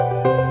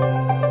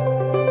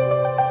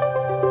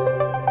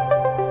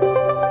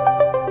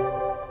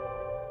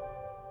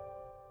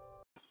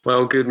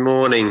Well, good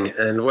morning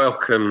and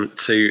welcome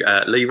to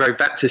Lee Road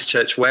Baptist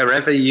Church,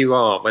 wherever you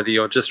are, whether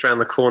you're just around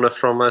the corner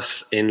from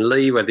us in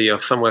Lee, whether you're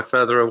somewhere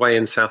further away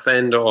in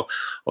Southend or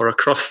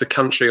across the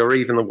country or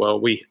even the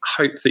world. We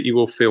hope that you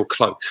will feel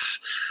close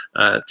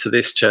to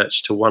this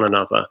church, to one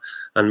another,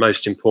 and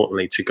most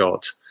importantly to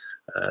God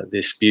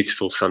this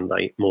beautiful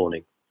Sunday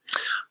morning.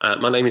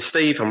 My name is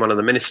Steve. I'm one of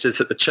the ministers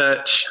at the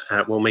church.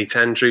 We'll meet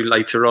Andrew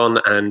later on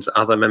and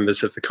other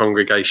members of the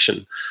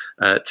congregation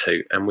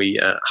too. And we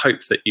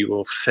hope that you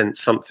will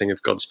sense something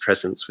of God's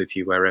presence with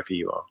you wherever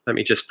you are. Let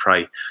me just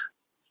pray.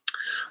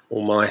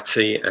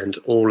 Almighty and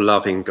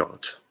all-loving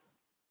God,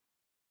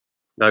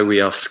 though we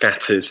are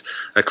scattered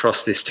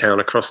across this town,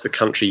 across the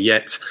country,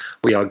 yet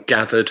we are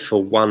gathered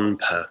for one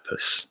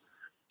purpose: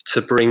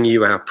 to bring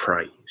you our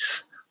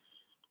praise,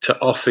 to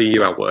offer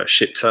you our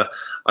worship, to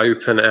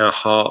open our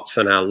hearts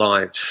and our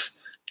lives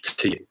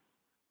to you.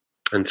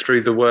 And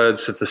through the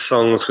words of the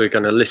songs we're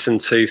going to listen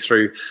to,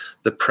 through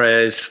the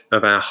prayers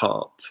of our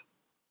heart,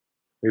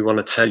 we want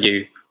to tell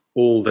you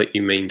all that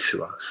you mean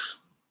to us.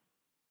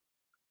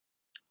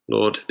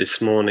 Lord, this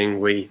morning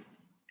we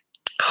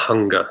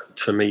hunger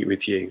to meet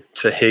with you,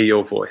 to hear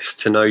your voice,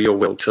 to know your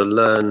will, to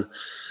learn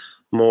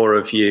more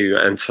of you,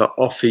 and to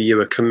offer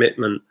you a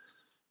commitment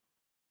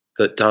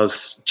that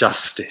does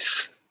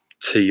justice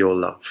to your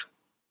love.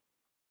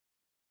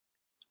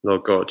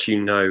 Lord God,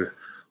 you know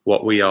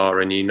what we are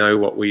and you know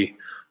what we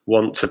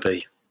want to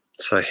be.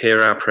 So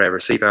hear our prayer,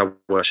 receive our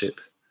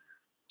worship,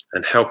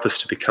 and help us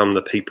to become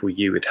the people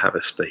you would have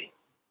us be.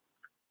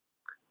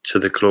 To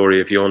the glory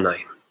of your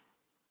name.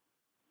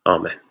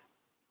 Amen.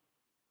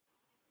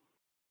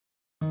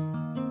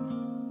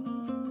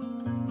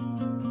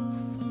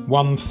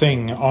 One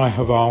thing I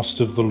have asked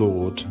of the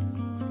Lord,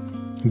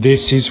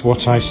 this is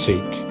what I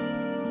seek,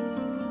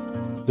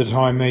 that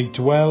I may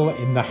dwell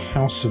in the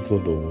house of the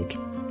Lord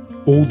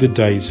all the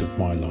days of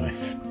my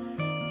life,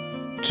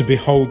 to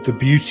behold the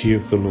beauty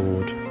of the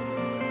Lord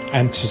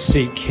and to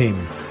seek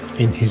him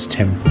in his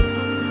temple.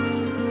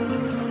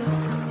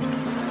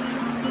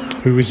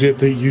 Who is it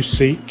that you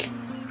seek?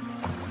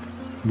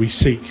 We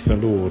seek the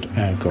Lord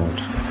our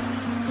God.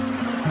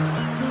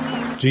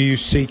 Do you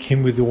seek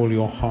him with all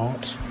your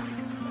heart?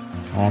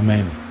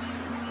 Amen.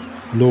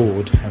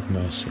 Lord, have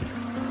mercy.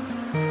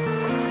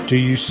 Do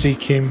you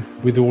seek him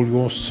with all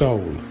your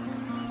soul?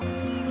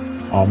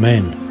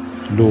 Amen.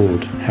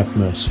 Lord, have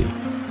mercy.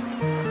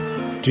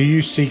 Do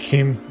you seek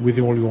him with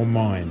all your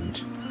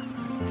mind?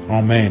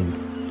 Amen.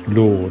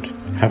 Lord,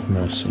 have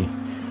mercy.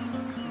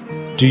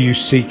 Do you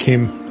seek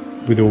him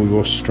with all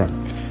your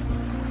strength?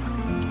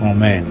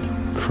 Amen.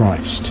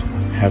 Christ,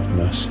 have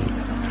mercy.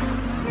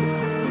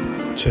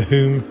 To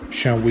whom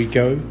shall we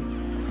go?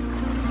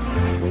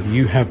 Well,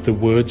 you have the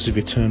words of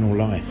eternal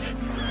life.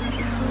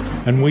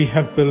 And we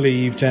have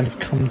believed and have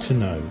come to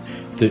know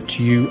that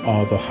you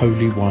are the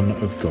Holy One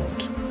of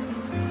God.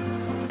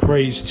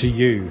 Praise to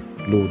you,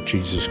 Lord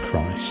Jesus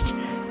Christ,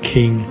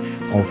 King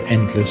of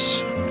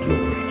endless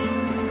glory.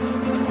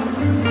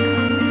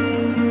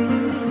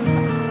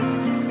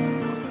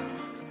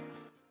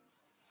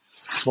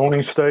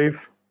 Morning,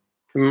 Steve.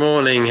 Good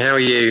morning. How are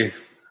you?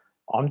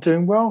 I'm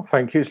doing well,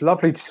 thank you. It's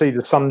lovely to see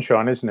the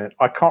sunshine, isn't it?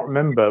 I can't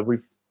remember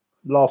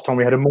last time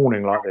we had a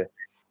morning like this.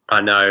 I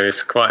know,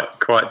 it's quite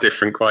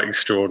different, quite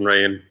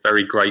extraordinary, and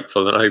very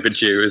grateful and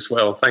overdue as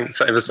well.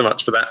 Thanks ever so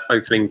much for that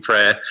opening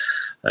prayer.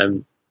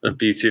 The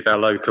beauty of our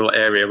local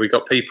area. We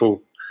got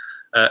people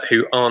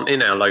who aren't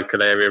in our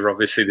local area,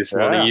 obviously, this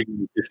morning. You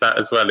noticed that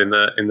as well in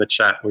the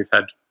chat. We've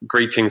had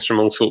greetings from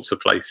all sorts of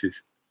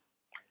places.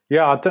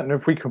 Yeah, I don't know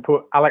if we can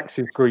put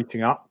Alex's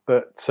greeting up,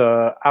 but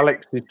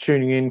Alex is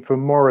tuning in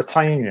from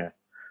Mauritania,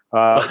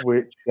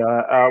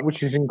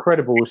 which is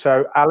incredible.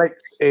 So,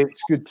 Alex, it's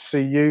good to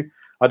see you.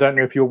 I don't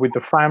know if you're with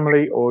the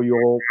family or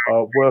you're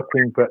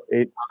working, but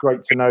it's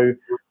great to know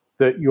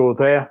that you're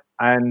there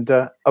and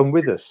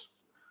with us.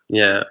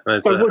 Yeah.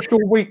 So what's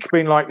your week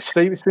been like,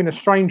 Steve? It's been a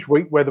strange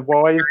week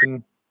weather-wise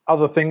and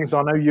other things.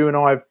 I know you and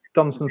I have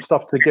done some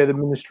stuff together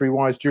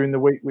ministry-wise during the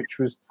week, which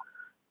was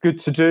good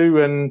to do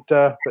and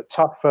but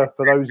tough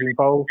for those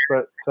involved.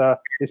 But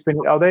it's been...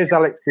 Oh, there's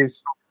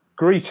Alex's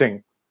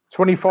greeting.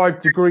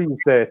 25 degrees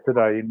there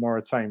today in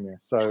Mauritania.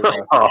 So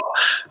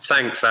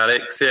thanks,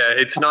 Alex. Yeah,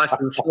 it's nice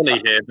and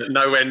sunny here, but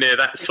nowhere near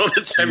that sort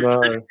of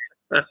temperature.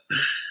 No.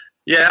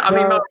 Yeah, I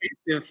mean, my week's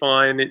been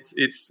fine.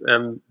 It's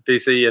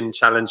busy and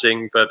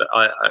challenging, but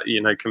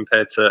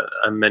compared to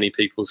many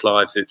people's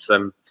lives, it's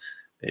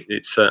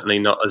certainly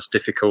not as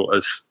difficult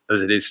as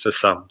it is for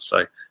some.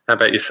 So, how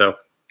about yourself?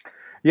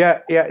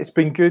 Yeah, it's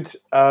been good.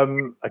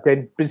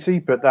 Again, busy,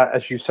 but that,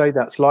 as you say,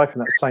 that's life,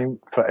 and that's the same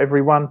for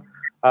everyone.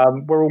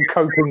 We're all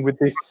coping with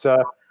this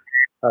sort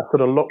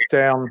of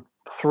lockdown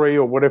 3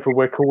 or whatever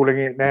we're calling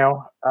it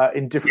now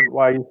in different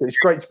ways. It's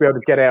great to be able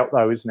to get out,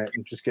 though, isn't it,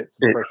 and just get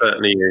some fresh. It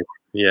certainly is.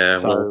 Yeah,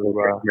 so,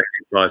 we'll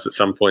exercise at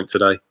some point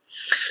today.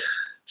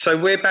 So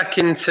we're back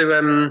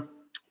into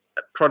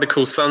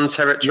prodigal son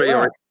territory,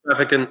 or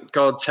extravagant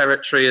God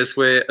territory, as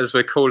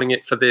we're calling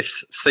it for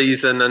this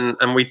season,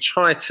 and we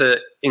try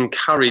to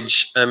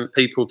encourage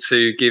people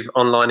to give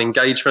online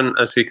engagement.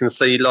 As we can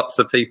see, lots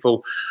of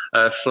people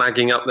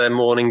flagging up their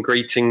morning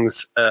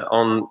greetings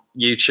on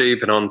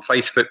YouTube and on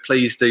Facebook.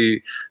 Please do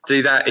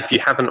that if you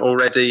haven't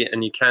already,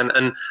 and you can.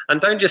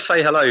 And don't just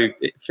say hello.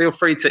 Feel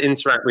free to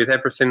interact with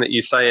everything that you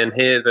say and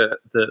hear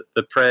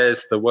the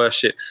prayers, the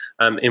worship,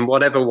 in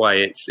whatever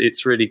way.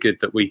 It's really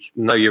good that we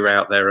know you're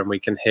out there and we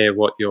can hear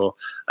what you're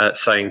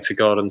saying to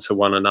God and to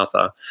one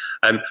another.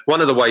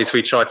 One of the ways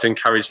we try to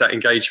encourage that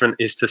engagement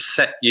is to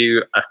set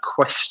you a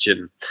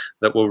question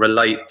that will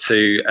relate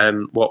to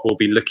what we'll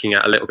be looking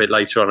at a little bit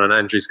later on. And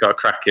Andrew's got a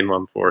cracking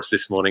one for us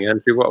this morning.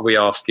 Andrew, what are we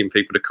asking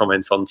people to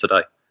comment on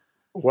today?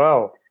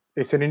 Well,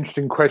 it's an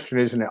interesting question,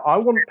 isn't it? I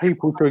want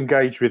people to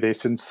engage with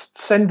this and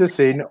send us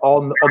in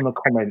on the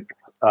comments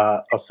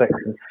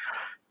section.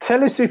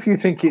 Tell us if you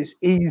think it's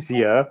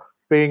easier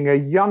being a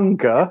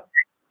younger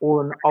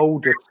or an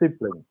older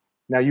sibling.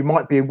 Now, you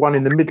might be one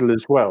in the middle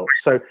as well.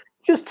 So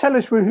just tell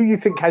us who you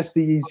think has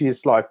the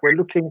easiest life. We're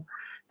looking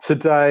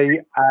today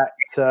at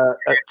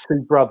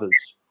two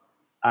brothers,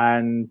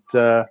 and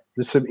there's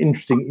some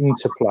interesting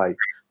interplay.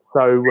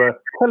 So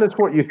tell us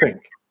what you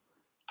think.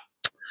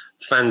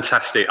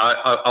 Fantastic.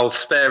 I'll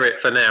spare it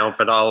for now,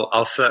 but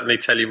I'll certainly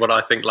tell you what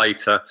I think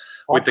later.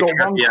 I've got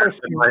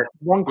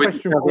one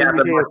question for you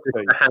here,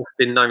 Steve. I have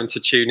been known to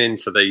tune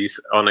into these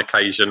on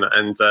occasion,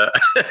 and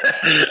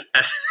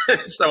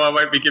so I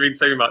won't be giving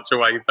too much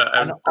away. But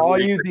are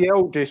you the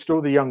eldest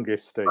or the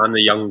youngest, Steve? I'm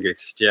the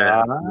youngest,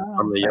 yeah.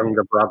 I'm the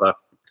younger brother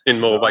in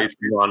more ways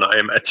than one, I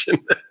imagine.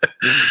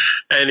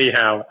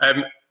 Anyhow,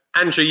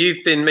 Andrew,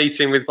 you've been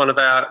meeting with one of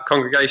our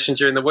congregation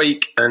during the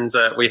week, and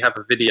we have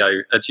a video.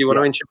 Do you want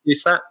to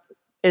introduce that?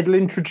 It'll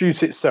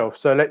introduce itself,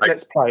 so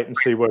let's play it and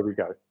see where we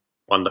go.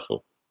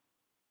 Wonderful.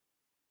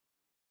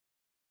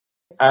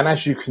 And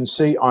as you can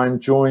see, I'm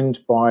joined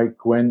by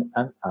Gwen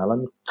and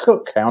Alan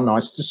Cook. How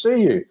nice to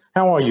see you.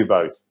 How are you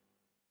both?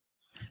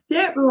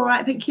 Yeah, we're all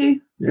right, thank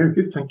you. Yeah,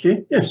 good, thank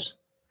you. Yes.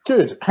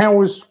 Good. How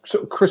was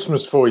sort of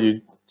Christmas for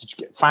you? Did you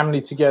get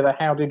family together?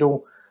 How did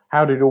all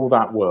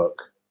that work?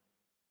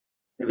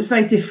 It was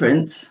very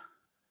different.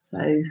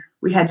 So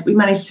we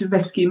managed to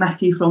rescue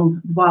Matthew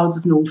from the wilds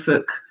of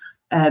Norfolk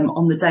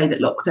on the day that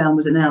lockdown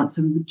was announced,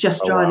 and we were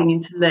just driving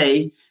into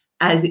Leigh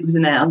as it was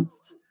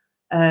announced.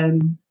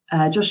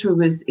 Joshua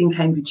was in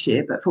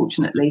Cambridgeshire, but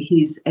fortunately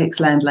his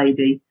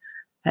ex-landlady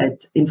had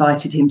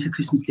invited him to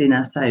Christmas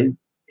dinner, so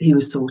he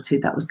was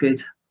sorted. That was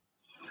good.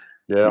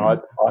 Yeah,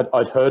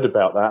 I'd heard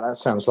about that. That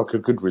sounds like a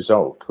good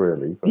result,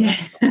 really. But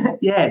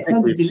yeah, it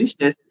sounded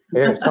delicious.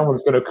 Yeah, if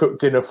someone's going to cook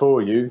dinner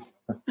for you,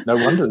 no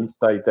wonder he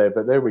stayed there.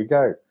 But there we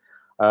go.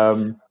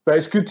 But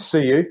it's good to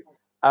see you.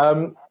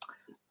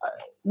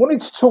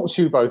 Wanted to talk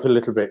to you both a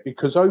little bit,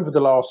 because over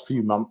the last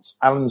few months,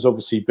 Alan's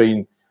obviously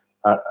been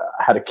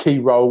had a key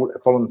role, a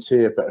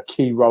volunteer, but a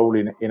key role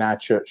in our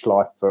church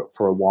life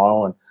for a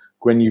while. And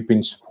Gwen, you've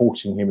been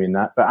supporting him in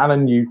that. But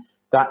Alan,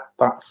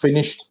 that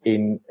finished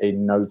in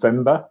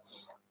November.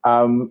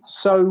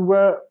 So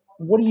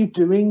what are you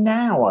doing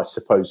now, I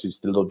suppose, is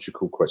the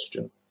logical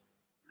question.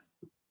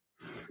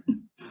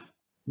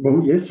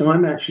 Well, yes,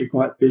 I'm actually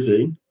quite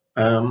busy.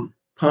 Part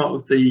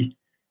of the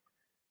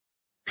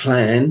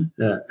plan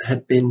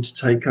had been to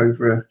take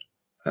over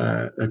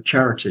a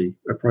charity,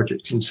 a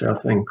project in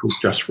Southend called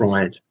Just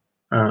Ride.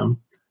 And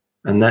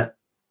that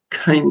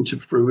came to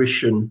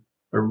fruition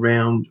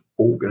around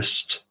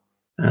August.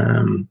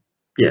 That's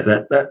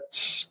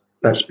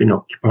been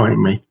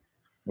occupying me.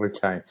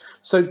 Okay.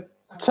 So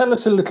tell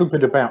us a little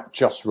bit about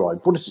Just Ride.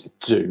 What does it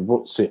do?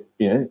 What's it,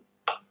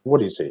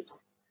 what is it?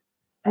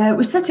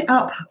 We set it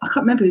up, I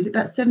can't remember, was it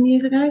about 7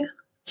 years ago?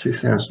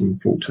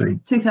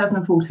 2014.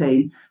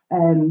 2014.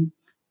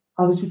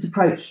 I was just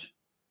approached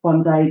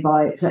one day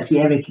by, it was actually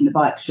Eric in the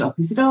bike shop.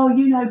 He said,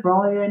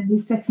 Brian,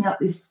 he's setting up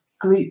this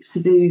group to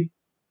do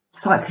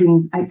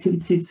cycling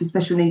activities for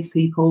special needs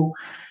people.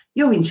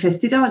 You're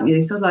interested, aren't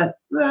you? So I was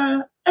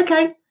like,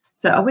 okay.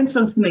 So I went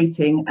along to the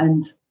meeting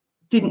and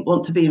didn't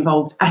want to be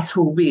involved at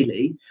all,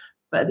 really.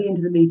 But at the end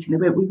of the meeting, they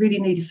went, we really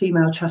need a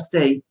female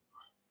trustee.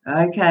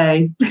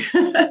 Okay.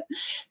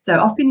 So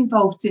I've been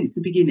involved since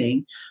the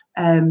beginning.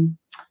 And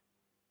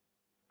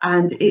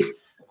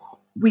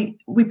we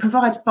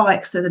provide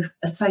bikes at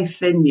a safe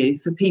venue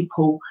for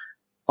people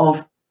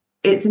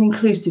it's an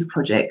inclusive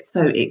project.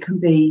 So it can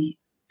be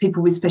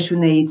people with special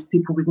needs,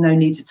 people with no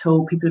needs at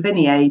all, people of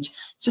any age.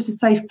 It's just a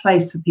safe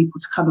place for people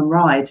to come and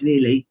ride,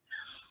 really.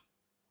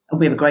 And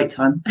we have a great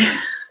time.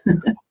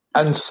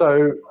 And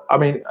so, I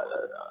mean,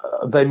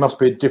 there must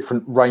be a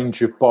different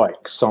range of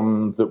bikes,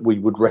 some that we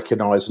would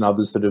recognise and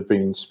others that have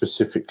been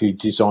specifically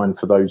designed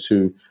for those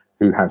who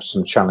have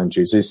some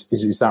challenges.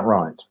 Is that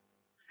right?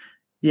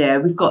 Yeah,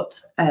 we've got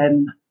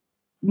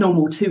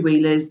normal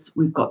two-wheelers,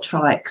 we've got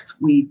trikes,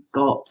 we've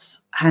got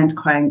hand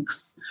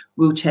cranks,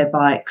 wheelchair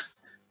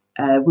bikes,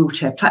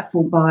 wheelchair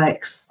platform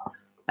bikes,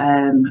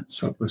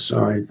 side by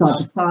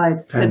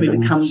sides,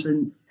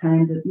 semi-recumbents,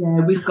 tandem.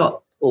 Yeah, we've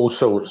got All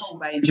sorts. A whole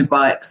range of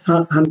bikes.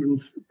 About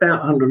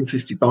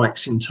 150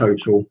 bikes in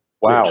total.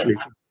 Wow. Actually,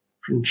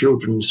 from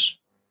children's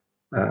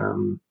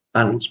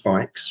balance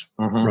bikes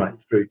right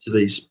through to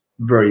these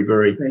very,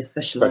 very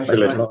specialised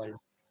bikes.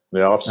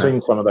 Yeah, I've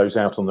seen some of those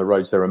out on the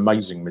roads. They're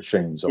amazing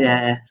machines.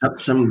 Yeah.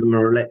 Some of them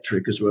are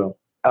electric as well.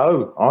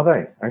 Oh, are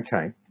they?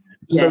 Okay.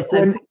 Yeah,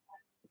 so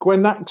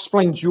Gwen, that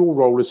explains your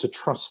role as a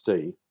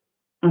trustee.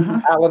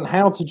 Alan,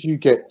 how did you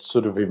get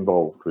sort of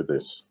involved with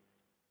this?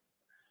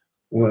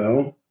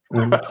 Well,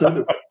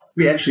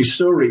 we actually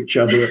saw each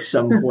other at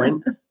some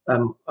point.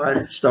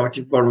 I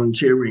started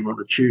volunteering on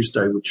a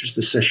Tuesday, which was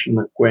the session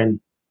that Gwen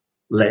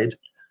led,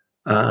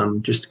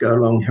 just to go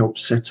along, help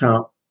set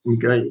up,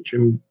 engage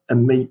and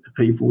meet the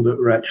people that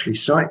were actually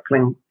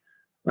cycling,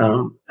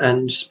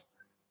 and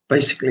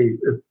basically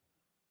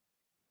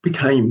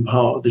became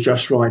part of the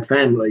Just Ride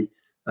family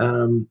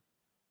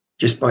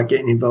just by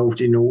getting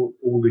involved in all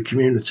the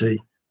community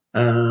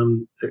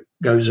that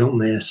goes on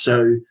there.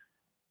 So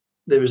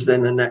there was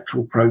then a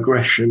natural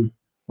progression.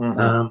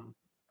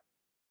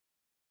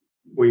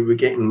 We were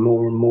getting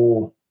more and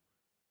more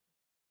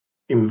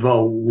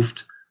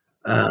involved,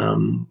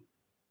 and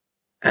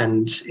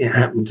it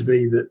happened to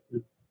be that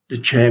the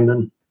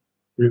chairman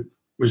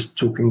was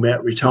talking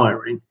about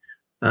retiring,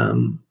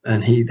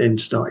 and he then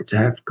started to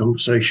have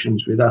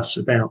conversations with us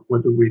about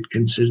whether we'd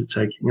consider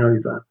taking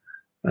over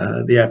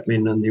the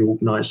admin and the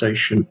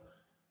organisation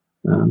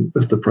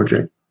of the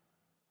project.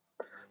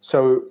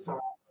 So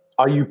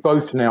are you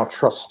both now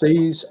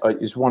trustees?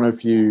 Is one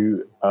of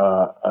you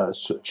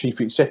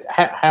chief executive?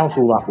 How's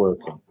all that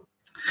working?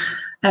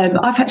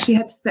 I've actually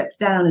had to step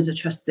down as a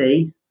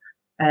trustee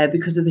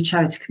because of the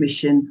Charity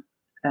Commission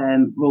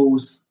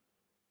rules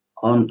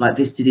on like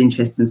vested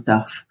interests and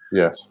stuff.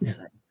 Yes.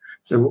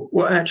 So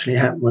what actually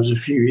happened was a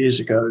few years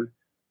ago,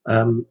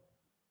 Gwen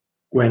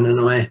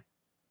and I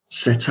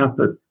set up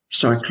a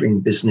cycling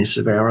business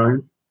of our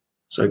own.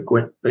 So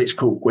it's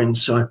called Gwen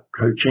Cycle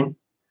Coaching,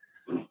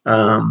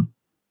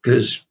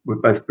 because we're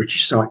both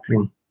British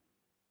cycling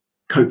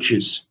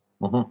coaches.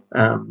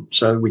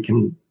 So we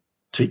can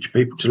teach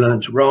people to learn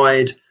to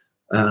ride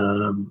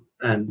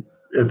and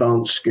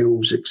advanced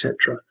skills,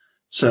 etc.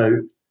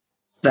 So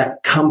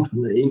that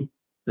company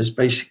has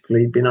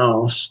basically been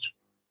asked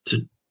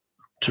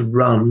to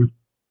run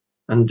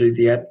and do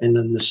the admin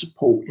and the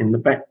support in the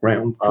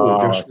background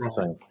for Just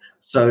Ride.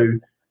 So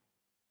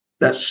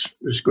that's,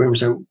 as Gwen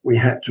said, we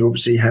had to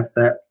obviously have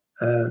that,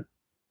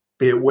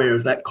 be aware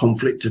of that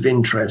conflict of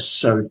interest.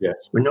 So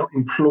we're not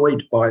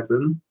employed by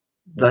them.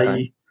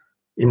 They,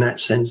 in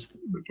that sense,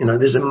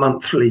 there's a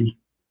monthly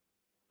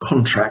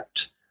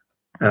contract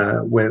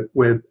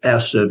where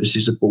our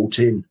services are bought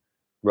in.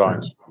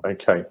 Right.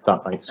 Okay,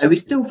 that makes sense. So we're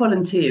still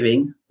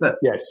volunteering, but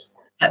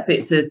that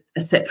bit's a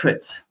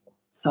separate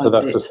side. So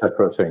that's a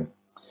separate thing.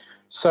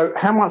 So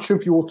how much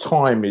of your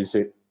time is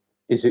it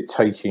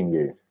taking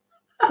you?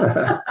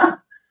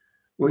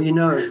 Well,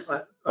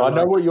 I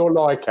know what you're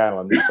like,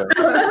 Alan. So.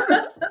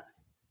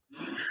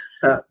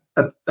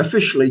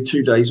 Officially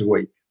 2 days a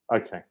week.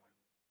 Okay.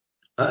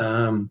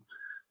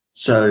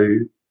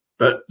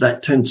 But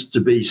that tends to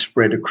be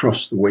spread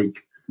across the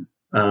week.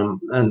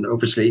 And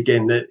obviously,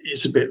 again,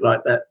 it's a bit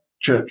like that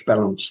church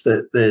balance,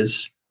 that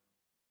there's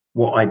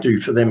what I do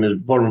for them as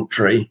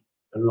voluntary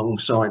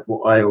alongside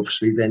what I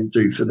obviously then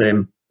do for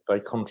them. They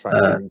contract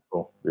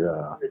for.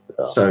 Yeah.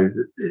 So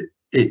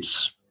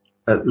it's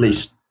at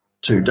least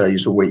 2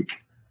 days a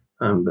week,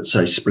 but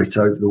say split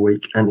over the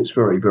week. And it's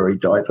very, very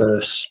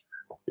diverse.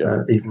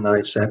 Even though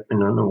it's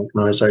admin and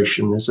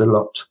organisation, there's a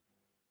lot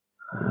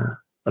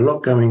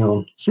going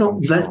on. It's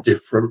not that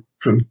different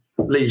from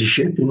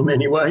leadership in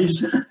many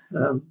ways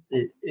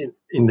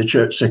in the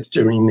church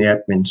secretary and the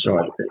admin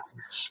side of it.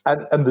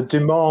 And the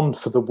demand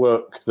for the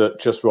work that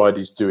Just Ride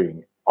is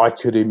doing, I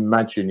could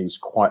imagine, is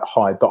quite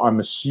high. But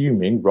I'm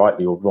assuming,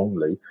 rightly or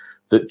wrongly,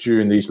 that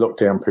during these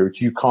lockdown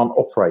periods you can't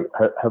operate.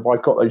 Have I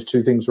got those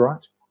two things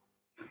right?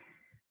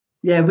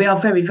 Yeah, we are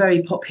very,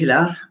 very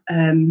popular.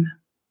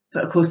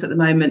 But of course, at the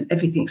moment,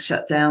 everything's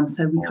shut down,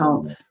 so we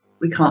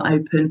can't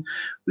open.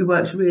 We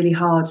worked really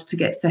hard to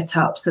get set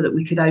up so that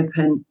we could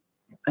open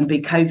and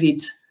be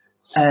COVID,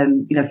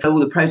 for all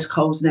the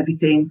protocols and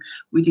everything.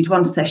 We did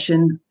one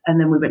session and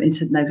then we went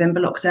into November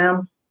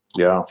lockdown.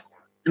 Yeah.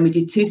 And we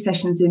did 2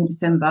 sessions in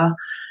December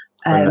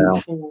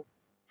for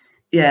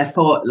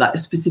like a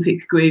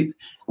specific group.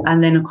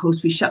 And then, of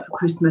course, we shut for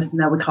Christmas and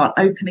now we can't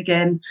open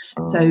again.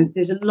 So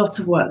there's a lot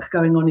of work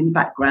going on in the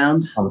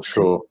background. I'm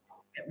sure.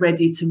 Get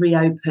ready to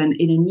reopen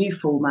in a new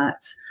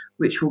format,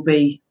 which will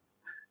be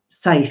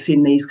safe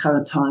in these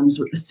current times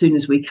as soon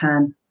as we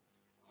can.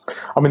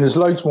 I mean, there's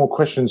loads more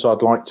questions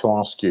I'd like to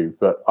ask you,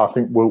 but I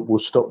think we'll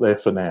stop there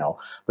for now.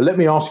 But let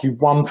me ask you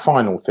one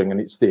final thing,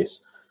 and it's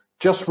this.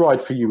 Just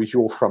Ride for you is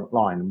your front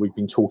line, and we've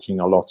been talking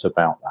a lot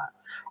about that.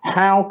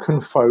 How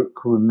can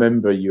folk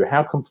remember you?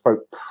 How can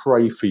folk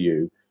pray for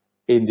you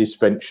in this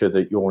venture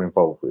that you're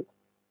involved with?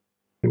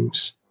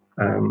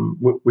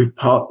 We've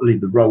partly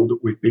the role that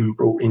we've been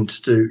brought in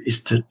to do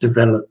is to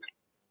develop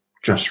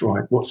Just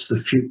Ride. What's the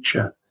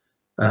future?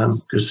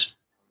 Because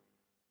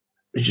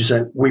as you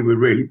say, we were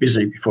really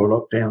busy before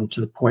lockdown,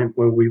 to the point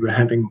where we were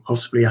having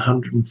possibly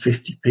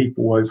 150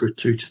 people over a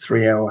 2 to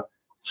 3 hour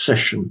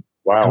session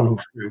coming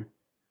through.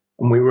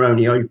 And we were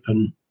only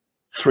open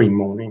 3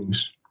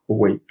 mornings a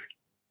week.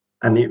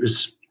 And it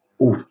was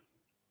all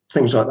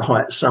things like the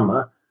height of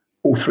summer,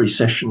 all 3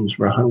 sessions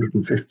were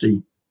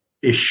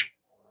 150-ish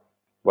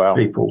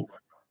people.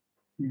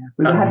 Yeah.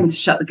 We were having to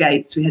shut the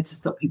gates. We had to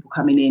stop people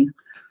coming in.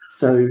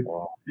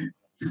 So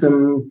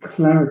some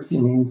clarity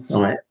and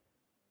insight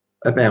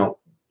about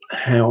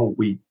how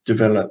we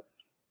develop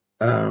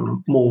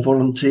more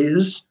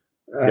volunteers,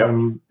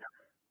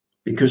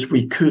 because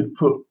we could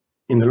put,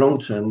 in the long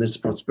term, there's a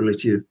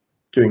possibility of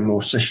doing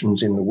more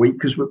sessions in the week,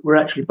 because we're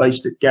actually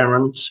based at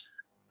Garrans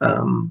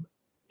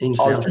in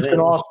South End. I was just going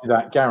to ask you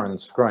that.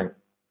 Garrans, great.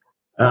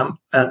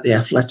 At the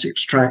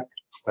athletics track.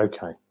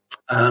 Okay.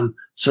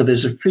 So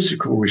there's a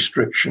physical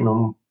restriction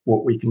on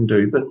what we can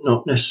do, but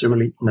not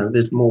necessarily,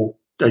 there's more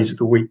days of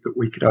the week that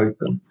we could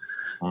open.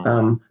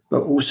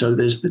 But also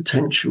there's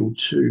potential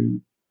to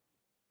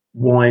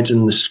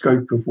widen the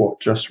scope of what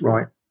Just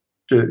Right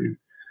do.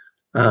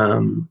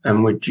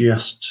 And we're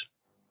just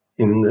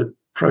in the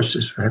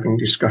process of having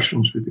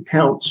discussions with the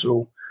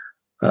council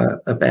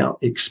about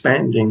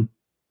expanding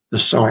the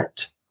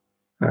site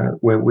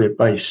where we're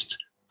based.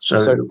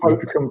 So people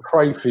can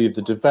pray for you,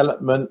 the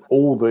development,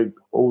 all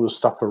the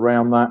stuff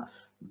around that.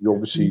 You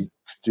obviously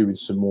could do with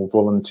some more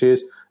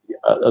volunteers.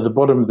 At the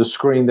bottom of the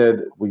screen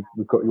there, we've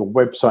got your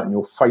website and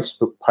your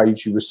Facebook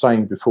page. You were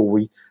saying before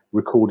we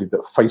recorded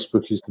that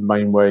Facebook is the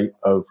main way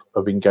of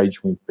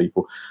engaging with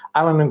people.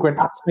 Alan and Gwen,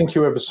 thank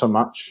you ever so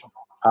much.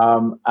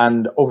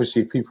 And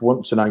obviously, if people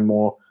want to know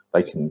more,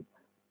 they can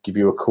give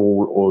you a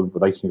call, or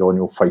they can go on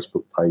your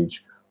Facebook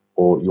page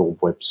or your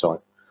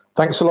website.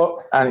 Thanks a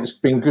lot, and it's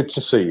been good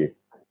to see you.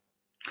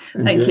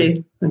 Thank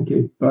you. Thank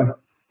you. Bye.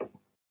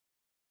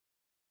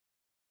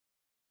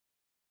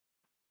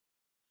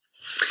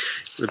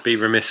 It would be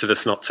remiss of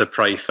us not to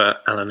pray for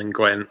Alan and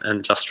Gwen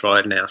and Just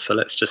Right now. So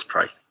let's just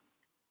pray.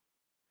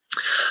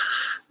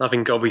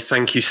 Loving God, we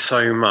thank you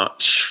so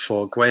much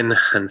for Gwen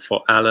and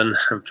for Alan,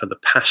 and for the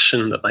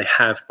passion that they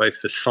have both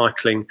for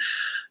cycling,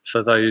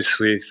 for those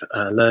with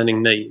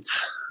learning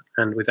needs,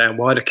 and with our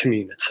wider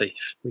community.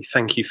 We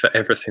thank you for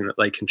everything that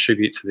they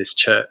contribute to this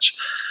church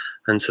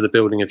and to the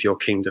building of your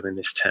kingdom in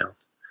this town.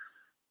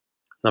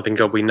 Loving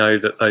God, we know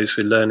that those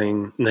with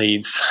learning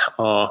needs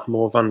are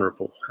more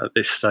vulnerable at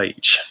this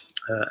stage,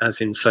 as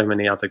in so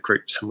many other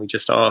groups. And we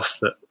just ask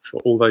that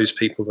for all those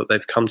people that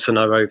they've come to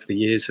know over the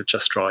years of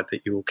Just Right,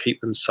 that you will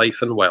keep them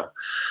safe and well,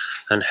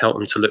 and help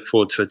them to look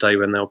forward to a day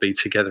when they'll be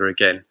together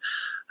again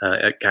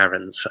at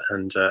Garrans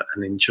and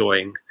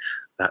enjoying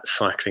that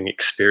cycling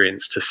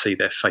experience. To see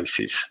their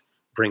faces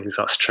brings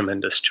us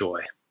tremendous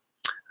joy.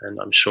 And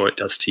I'm sure it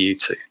does to you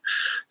too.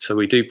 So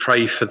we do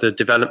pray for the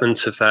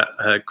development of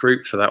that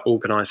group, for that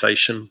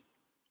organisation.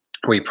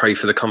 We pray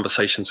for the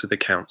conversations with the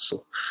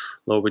council.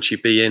 Lord, would you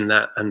be in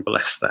that and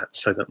bless that,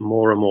 so that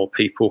more and more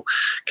people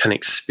can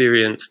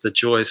experience the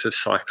joys of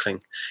cycling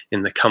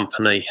in the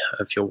company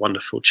of your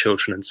wonderful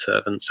children and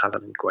servants,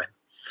 Alan and Gwen,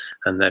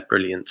 and their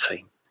brilliant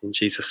team. In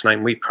Jesus'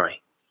 name we pray.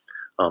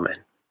 Amen.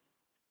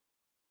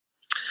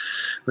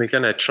 We're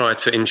going to try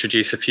to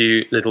introduce a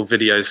few little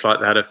videos like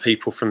that of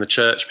people from the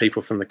church,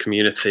 people from the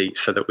community,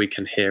 so that we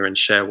can hear and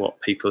share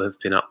what people have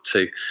been up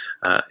to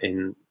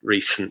in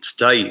recent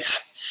days.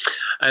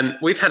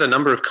 We've had a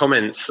number of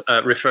comments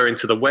referring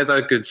to the weather.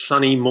 Good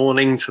sunny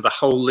morning to the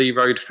whole Lee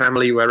Road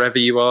family, wherever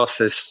you are,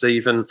 says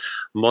Stephen.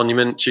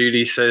 Monument,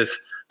 Julie says,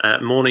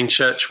 morning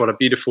church, what a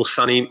beautiful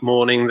sunny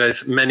morning.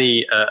 There's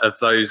many of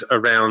those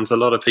around. A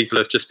lot of people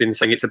have just been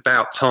saying it's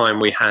about time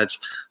we had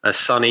a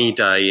sunny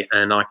day,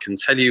 and I can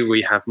tell you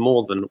we have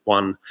more than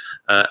one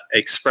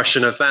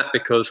expression of that,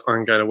 because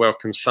I'm going to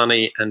welcome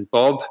Sunny and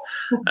Bob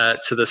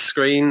to the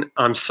screen.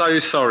 I'm so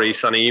sorry,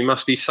 Sunny, you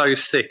must be so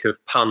sick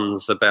of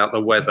puns about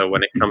the weather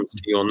when it comes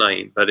to your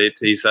name, but it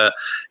is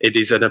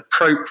an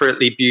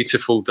appropriately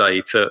beautiful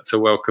day to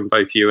welcome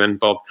both you and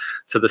Bob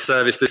to the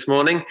service this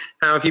morning.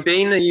 How have you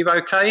been? Are you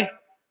okay?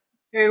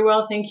 Very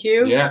well, thank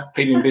you. Yeah,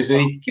 keeping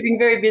busy. Keeping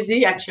very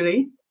busy,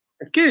 actually.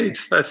 Good.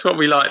 That's what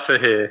we like to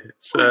hear.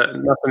 It's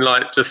nothing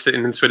like just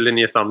sitting and twiddling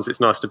your thumbs. It's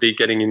nice to be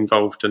getting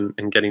involved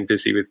and getting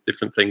busy with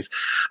different things.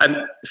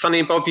 Sunny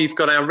and Bob, you've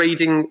got our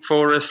reading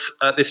for us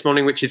this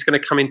morning, which is going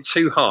to come in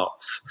 2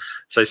 halves.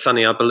 So,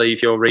 Sunny, I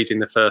believe you're reading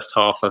the first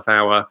half of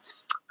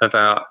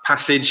our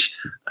passage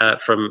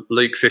from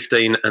Luke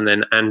 15, and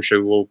then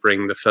Andrew will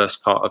bring the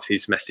first part of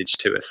his message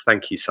to us.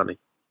 Thank you, Sunny.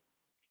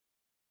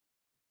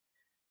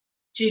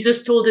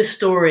 Jesus told this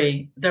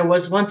story. There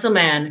was once a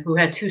man who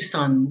had 2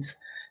 sons.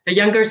 The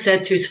younger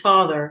said to his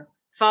father,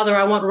 "Father,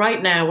 I want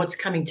right now what's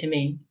coming to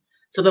me."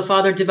 So the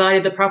father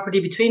divided the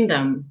property between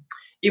them.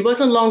 It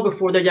wasn't long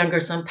before the younger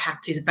son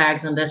packed his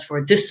bags and left for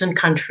a distant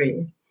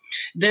country.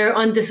 There,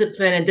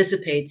 undisciplined and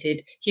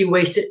dissipated, he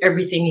wasted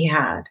everything he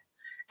had.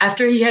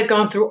 After he had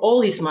gone through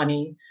all his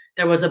money,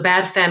 there was a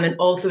bad famine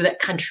all through that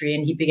country,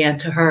 and he began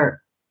to hurt.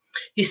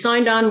 He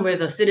signed on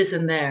with a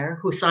citizen there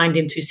who signed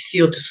him to his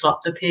field to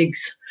slop the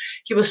pigs.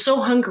 He was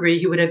so hungry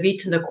he would have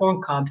eaten the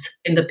corn cobs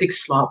in the pig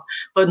slop,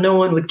 but no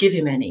one would give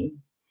him any.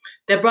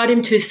 That brought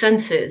him to his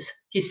senses.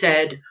 He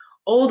said,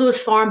 all those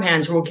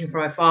farmhands working for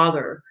my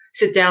father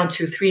sit down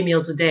to 3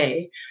 meals a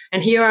day,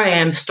 and here I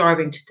am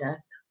starving to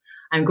death.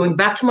 I'm going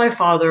back to my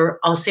father.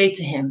 I'll say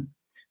to him,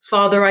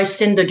 Father, I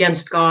sinned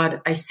against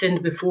God. I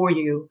sinned before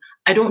you.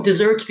 I don't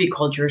deserve to be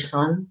called your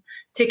son.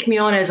 Take me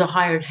on as a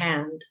hired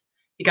hand.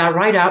 He got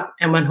right up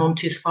and went home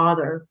to his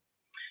father.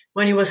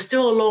 When he was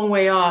still a long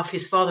way off,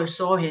 his father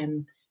saw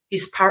him.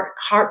 His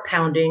heart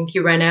pounding, he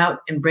ran out,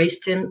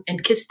 embraced him,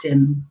 and kissed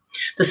him.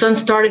 The son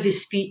started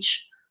his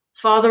speech.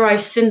 Father, I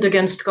sinned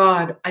against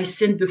God. I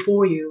sinned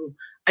before you.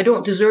 I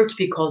don't deserve to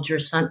be called your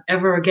son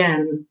ever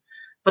again.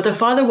 But the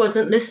father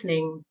wasn't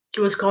listening.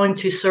 He was calling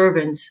to his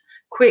servants.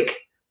 Quick,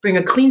 bring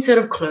a clean set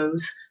of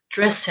clothes,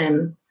 dress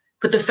him,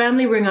 put the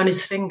family ring on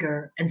his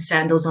finger and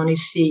sandals on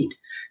his feet.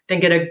 Then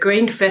get a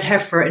grain-fed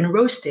heifer and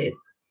roast it.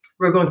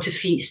 We're going to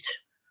feast.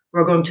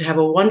 We're going to have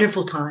a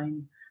wonderful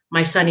time.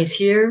 My son is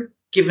here,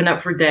 given up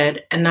for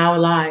dead, and now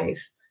alive,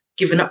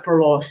 given up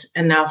for lost,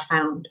 and now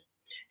found.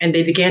 And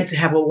they began to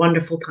have a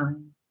wonderful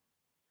time.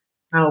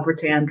 Now over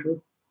to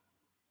Andrew.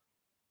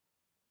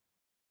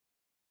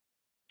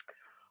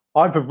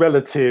 I have a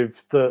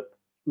relative that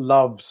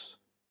loves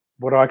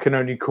what I can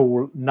only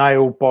call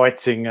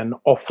nail-biting and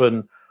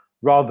often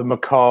rather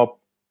macabre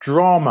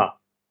drama.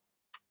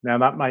 Now,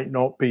 that might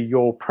not be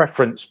your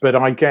preference, but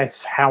I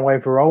guess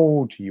however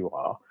old you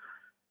are,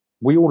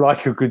 we all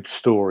like a good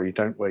story,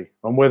 don't we?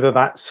 And whether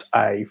that's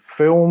a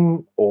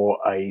film or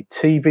a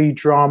TV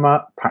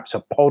drama, perhaps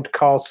a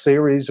podcast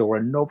series or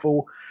a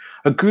novel,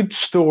 a good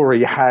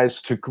story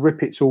has to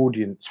grip its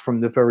audience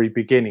from the very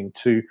beginning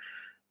to,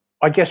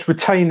 I guess,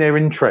 retain their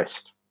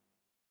interest.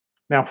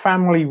 Now,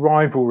 family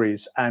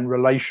rivalries and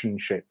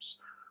relationships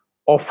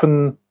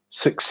often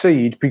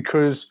succeed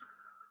because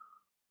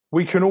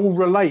we can all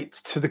relate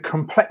to the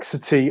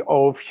complexity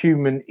of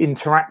human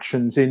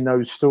interactions in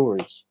those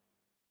stories.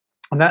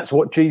 And that's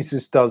what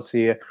Jesus does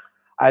here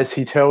as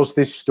he tells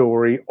this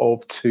story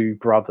of two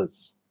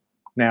brothers.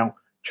 Now,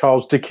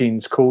 Charles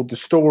Dickens called the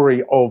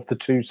story of the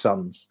two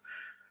sons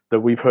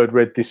that we've heard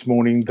read this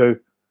morning the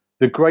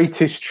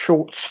greatest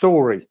short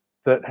story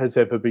that has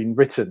ever been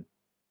written.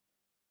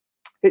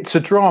 It's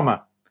a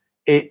drama.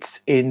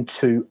 It's in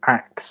 2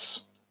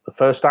 acts. The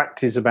first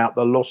act is about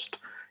the lost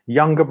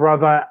younger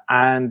brother,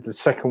 and the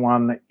second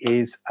one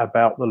is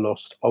about the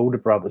lost older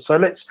brother. So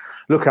let's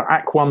look at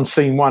Act 1,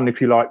 Scene 1,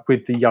 if you like,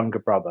 with the younger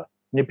brother.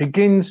 And it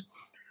begins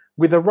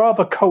with a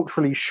rather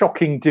culturally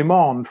shocking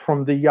demand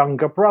from the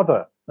younger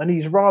brother, and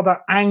he's rather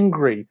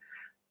angry.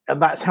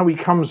 And that's how he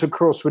comes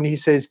across when he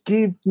says,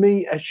 give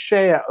me a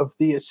share of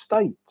the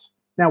estate.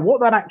 Now,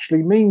 what that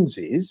actually means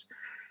is,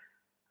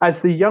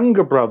 as the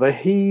younger brother,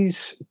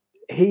 he's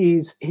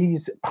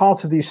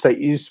part of the estate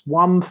is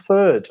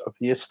 1/3 of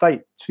the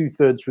estate.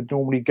 2/3 would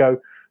normally go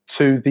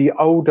to the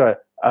older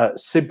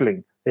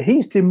sibling.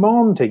 He's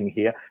demanding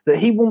here that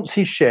he wants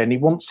his share and he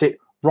wants it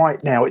right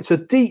now. It's a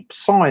deep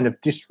sign of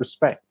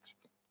disrespect.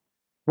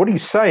 What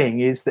he's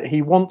saying is that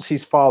he wants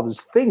his father's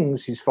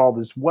things, his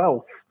father's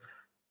wealth,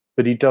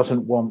 but he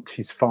doesn't want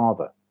his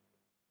father.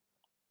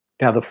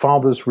 Now, the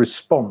father's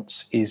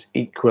response is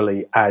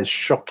equally as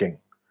shocking.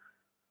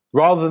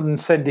 Rather than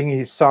sending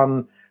his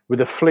son with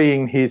a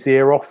fleeing his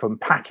ear off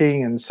and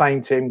packing and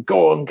saying to him,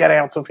 go on, get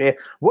out of here,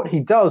 what he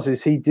does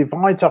is he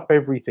divides up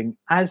everything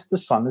as the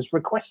son has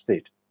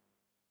requested.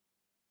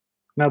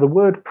 Now, the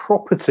word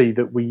property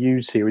that we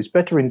use here is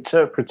better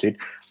interpreted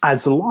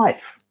as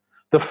life.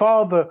 The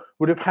father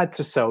would have had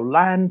to sell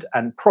land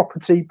and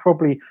property,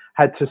 probably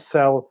had to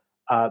sell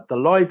the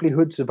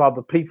livelihoods of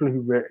other people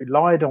who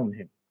relied on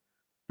him.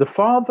 The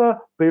father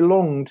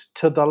belonged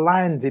to the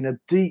land in a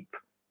deep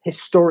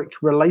historic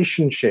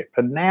relationship,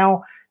 and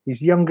now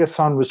his younger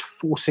son was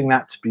forcing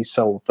that to be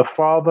sold. The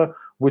father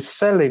was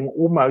selling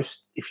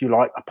almost, if you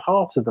like, a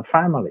part of the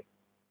family.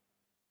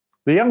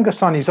 The younger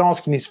son is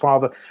asking his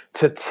father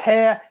to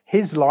tear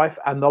his life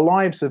and the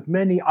lives of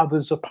many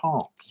others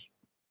apart.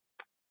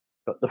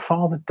 But the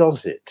father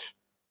does it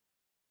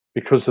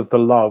because of the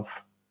love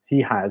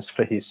he has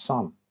for his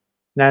son.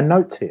 Now,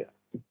 note here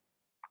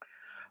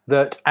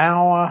that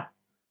our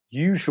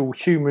usual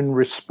human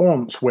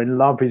response when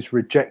love is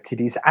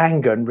rejected is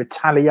anger and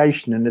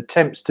retaliation and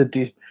attempts to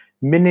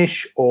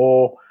diminish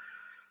or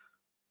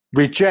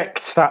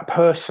reject that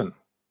person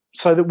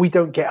so that we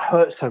don't get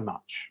hurt so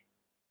much.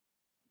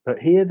 But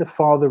here the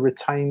father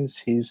retains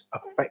his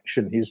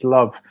affection, his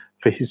love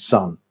for his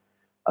son,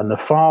 and the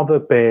father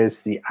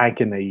bears the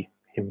agony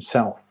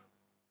himself.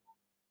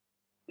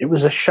 It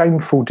was a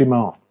shameful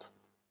demand.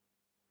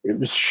 It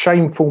was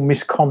shameful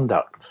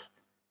misconduct.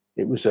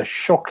 It was a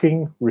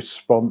shocking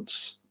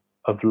response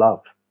of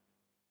love.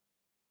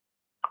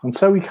 And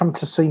so we come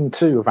to scene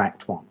 2 of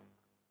Act 1.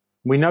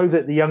 We know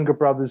that the younger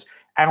brother's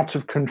out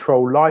of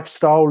control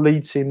lifestyle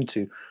leads him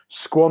to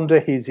squander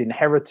his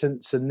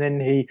inheritance, and then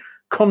he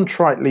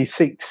contritely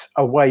seeks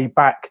a way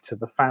back to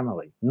the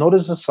family, not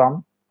as a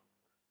son,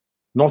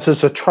 not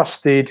as a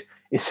trusted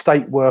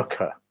estate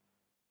worker,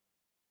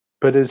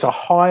 but as a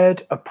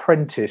hired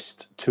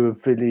apprentice to a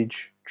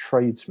village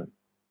tradesman.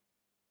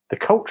 The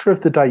culture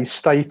of the day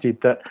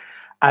stated that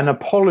an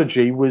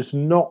apology was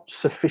not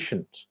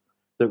sufficient,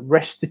 that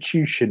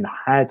restitution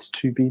had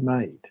to be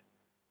made.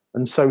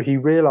 And so he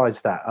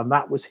realized that, and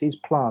that was his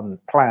plan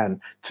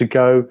to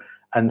go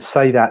and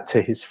say that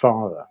to his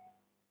father.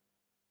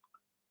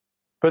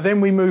 But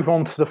then we move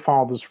on to the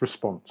father's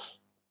response.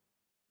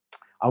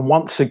 And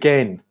once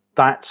again,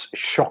 that's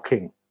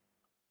shocking.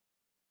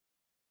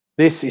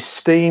 This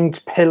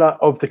esteemed pillar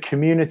of the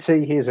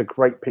community. Here's a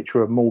great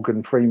picture of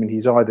Morgan Freeman.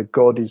 He's either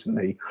God,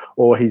 isn't he,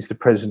 or he's the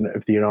President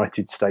of the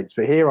United States.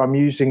 But here I'm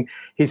using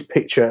his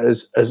picture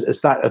as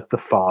that of the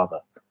father.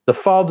 The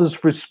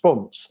father's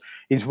response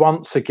is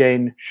once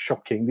again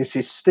shocking. This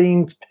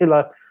esteemed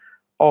pillar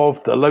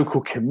of the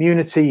local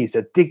community. He's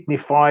a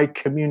dignified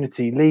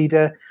community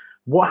leader.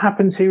 What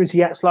happens here is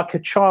he acts like a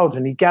child,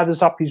 and he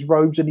gathers up his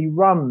robes and he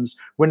runs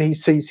when he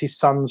sees his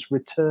sons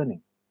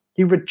returning.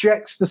 He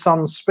rejects the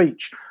son's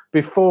speech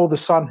before the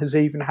son has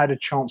even had a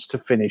chance to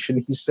finish.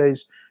 And he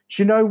says,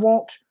 do you know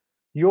what?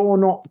 You're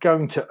not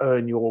going to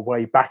earn your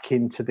way back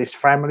into this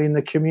family in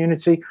the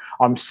community.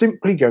 I'm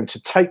simply going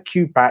to take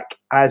you back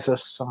as a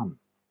son.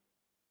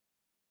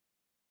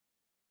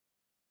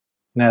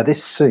 Now,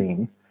 this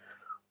scene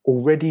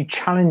already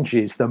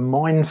challenges the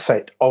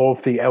mindset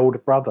of the elder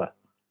brother.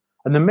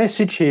 And the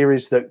message here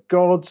is that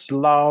God's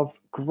love,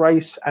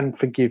 grace, and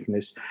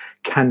forgiveness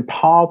can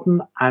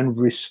pardon and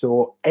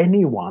restore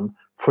anyone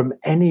from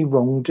any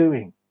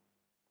wrongdoing.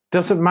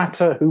 Doesn't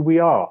matter who we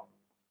are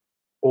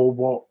or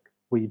what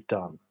we've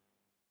done.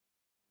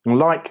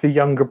 Like the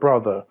younger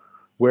brother,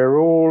 we're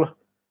all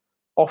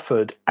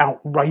offered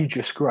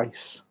outrageous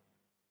grace.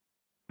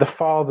 The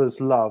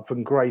Father's love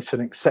and grace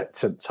and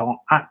acceptance are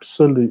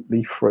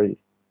absolutely free.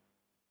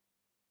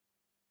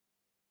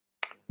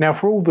 Now,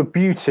 for all the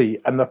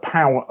beauty and the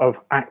power of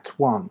Act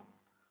 1,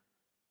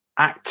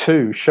 Act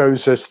 2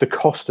 shows us the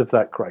cost of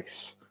that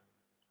grace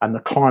and the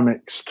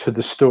climax to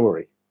the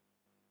story.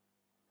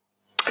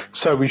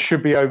 So we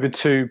should be over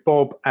to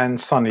Bob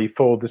and Sonny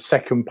for the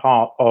second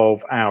part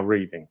of our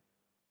reading.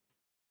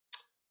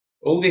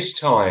 All this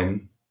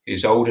time,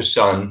 his older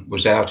son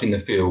was out in the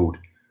field.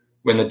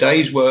 When the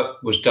day's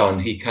work was done,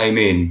 he came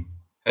in.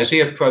 As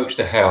he approached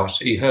the house,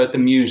 he heard the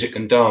music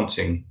and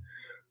dancing.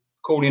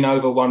 Calling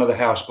over one of the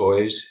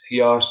houseboys,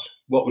 he asked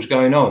what was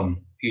going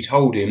on. He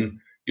told him,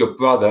 "Your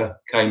brother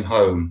came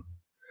home.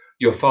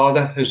 Your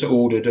father has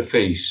ordered a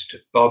feast,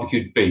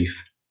 barbecued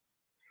beef,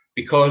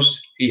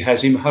 because he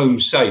has him home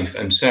safe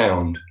and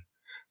sound."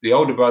 The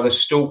older brother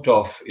stalked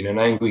off in an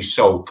angry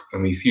sulk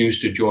and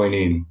refused to join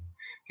in.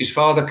 His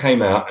father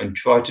came out and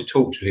tried to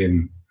talk to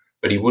him,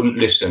 but he wouldn't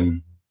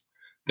listen.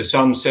 The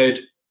son said,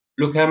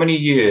 "Look how many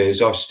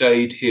years I've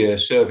stayed here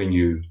serving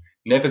you,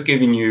 never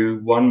giving you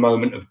one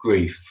moment of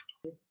grief.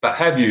 But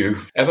have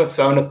you ever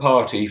thrown a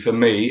party for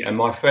me and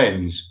my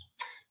friends?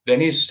 Then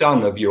his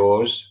son of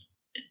yours,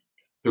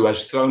 who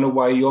has thrown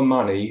away your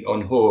money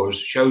on whores,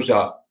 shows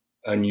up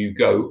and you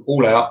go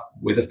all out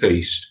with a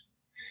feast."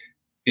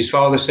 His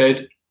father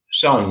said,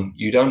 "Son,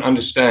 you don't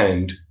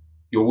understand.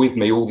 You're with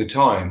me all the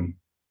time,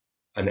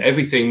 and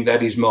everything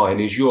that is mine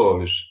is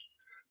yours.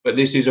 But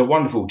this is a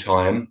wonderful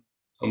time,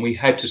 and we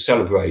had to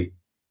celebrate.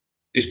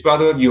 This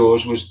brother of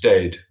yours was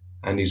dead,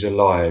 and he's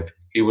alive.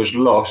 He was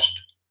lost,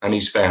 and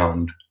he's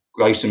found.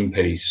 Grace and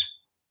peace."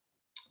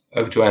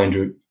 Over to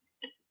Andrew.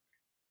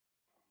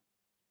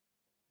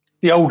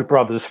 The older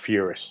brother's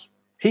furious.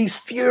 He's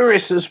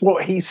furious at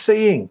what he's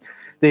seeing.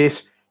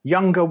 This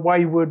younger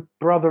wayward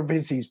brother of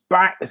his is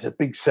back. There's a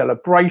big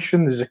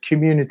celebration. There's a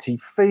community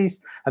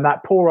feast. And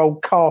that poor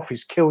old calf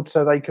is killed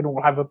so they can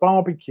all have a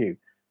barbecue.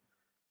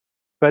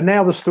 But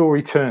now the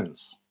story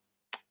turns.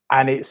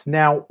 And it's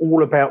now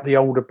all about the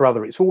older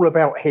brother. It's all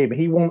about him.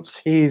 He wants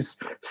his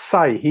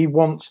say. He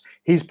wants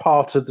his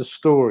part of the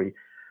story.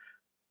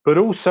 But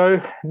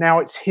also now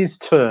it's his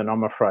turn,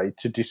 I'm afraid,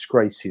 to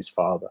disgrace his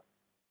father,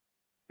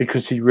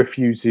 because he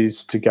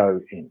refuses to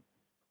go in.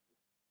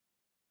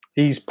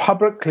 He's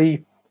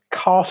publicly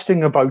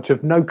casting a vote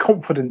of no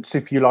confidence,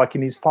 if you like,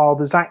 in his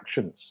father's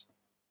actions.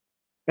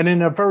 And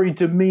in a very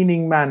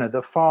demeaning manner,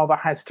 the father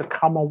has to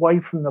come away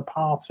from the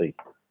party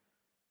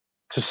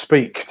to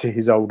speak to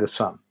his older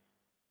son.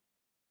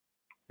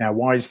 Now,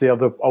 why is the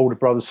older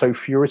brother so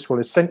furious? Well,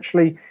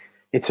 essentially,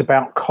 it's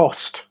about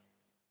cost.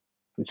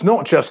 It's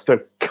not just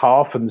the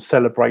calf and the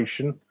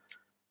celebration,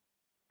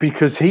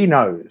 because he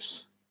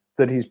knows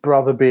that his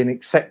brother being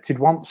accepted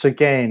once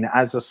again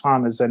as a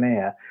son, as an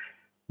heir,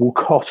 will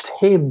cost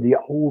him, the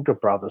older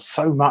brother,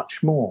 so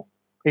much more.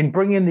 In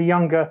bringing the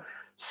younger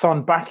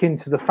son back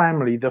into the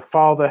family, the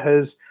father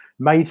has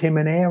made him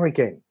an heir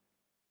again,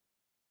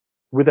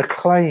 with a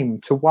claim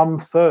to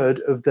 1/3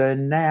 of their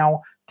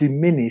now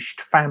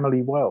diminished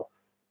family wealth.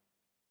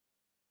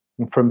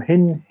 And from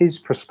his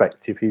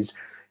perspective, his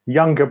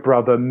younger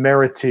brother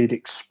merited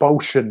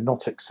expulsion,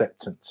 not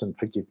acceptance and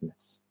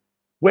forgiveness.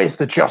 Where's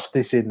the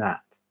justice in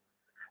that?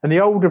 And the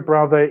older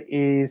brother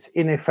is,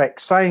 in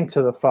effect, saying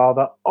to the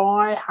father,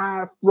 I I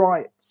have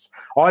rights.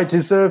 I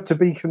deserve to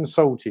be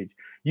consulted.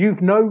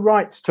 You've no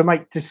rights to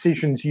make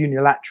decisions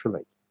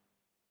unilaterally.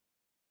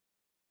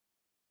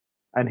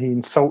 And he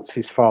insults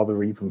his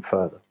father even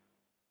further.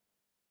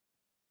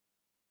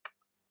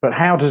 But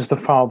how does the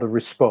father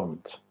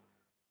respond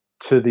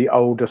to the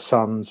older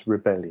son's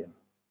rebellion?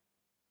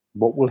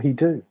 What will he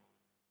do?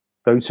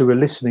 Those who are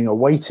listening are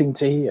waiting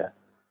to hear.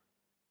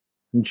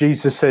 And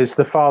Jesus says,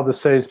 the father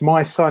says,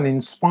 my son,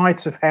 in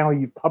spite of how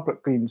you've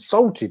publicly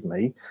insulted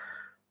me,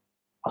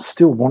 I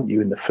still want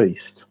you in the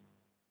feast.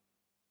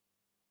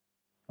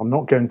 I'm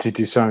not going to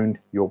disown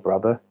your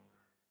brother,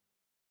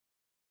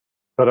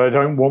 but I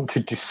don't want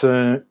to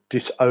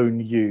disown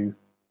you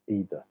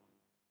either.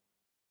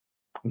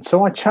 And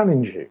so I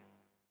challenge you.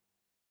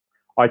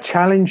 I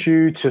challenge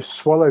you to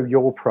swallow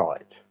your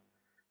pride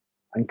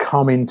and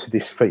come into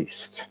this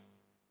feast.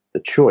 The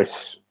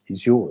choice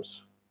is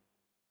yours.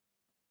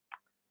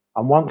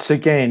 And once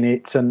again,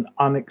 it's an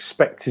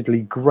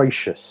unexpectedly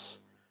gracious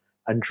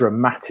and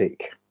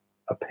dramatic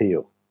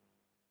appeal.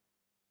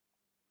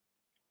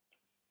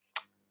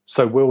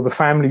 So will the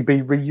family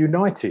be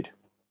reunited?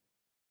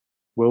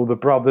 Will the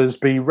brothers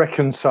be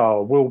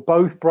reconciled? Will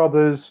both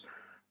brothers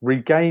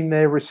regain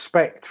their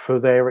respect for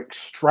their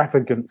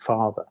extravagant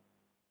father?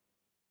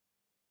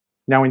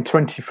 Now, in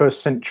 21st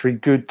century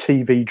good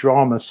TV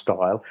drama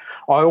style,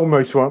 I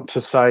almost want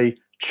to say,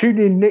 tune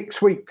in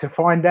next week to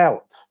find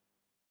out.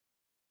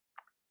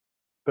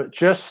 But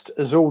just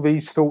as all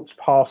these thoughts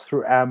pass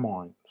through our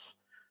minds,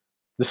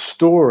 the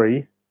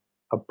story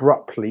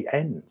abruptly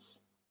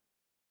ends,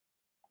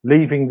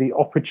 leaving the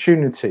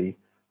opportunity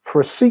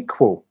for a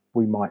sequel,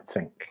 we might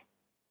think.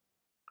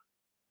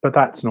 But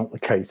that's not the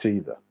case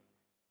either.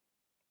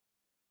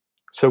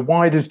 So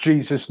why does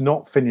Jesus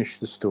not finish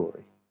the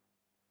story?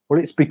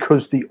 Well, it's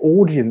because the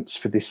audience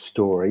for this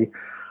story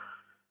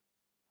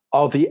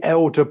are the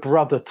elder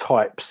brother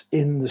types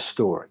in the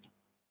story.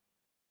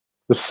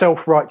 The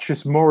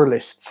self-righteous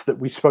moralists that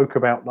we spoke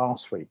about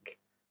last week.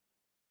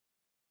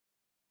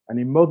 And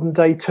in modern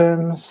day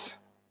terms,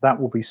 that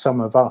will be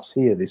some of us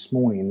here this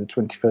morning in the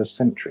 21st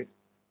century.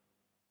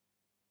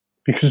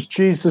 Because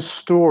Jesus'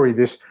 story,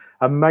 this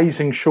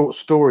amazing short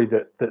story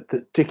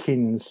that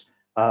Dickens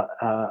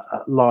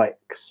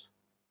likes,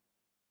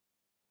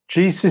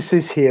 Jesus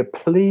is here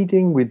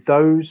pleading with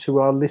those who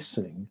are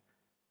listening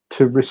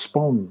to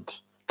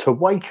respond, to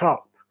wake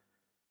up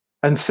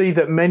and see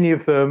that many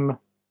of them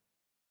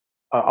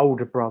are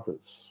older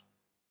brothers.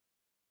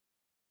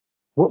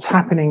 What's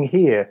happening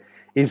here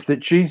is that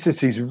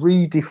Jesus is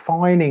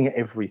redefining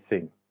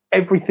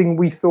everything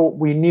we thought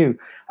we knew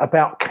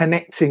about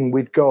connecting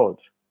with God,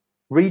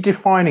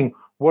 redefining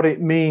what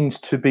it means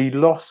to be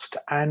lost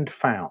and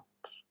found.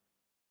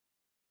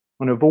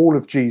 And of all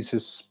of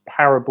Jesus'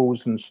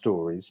 parables and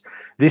stories,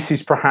 this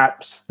is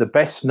perhaps the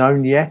best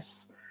known,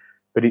 yes,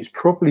 but it's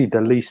probably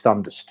the least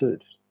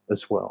understood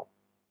as well.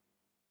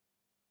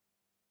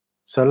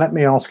 So let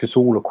me ask us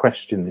all a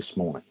question this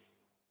morning.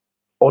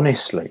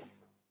 Honestly,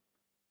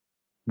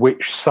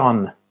 which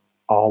son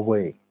are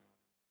we?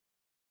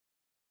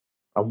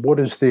 And what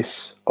has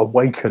this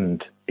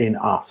awakened in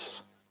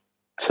us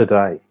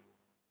today?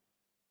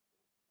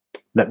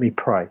 Let me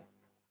pray.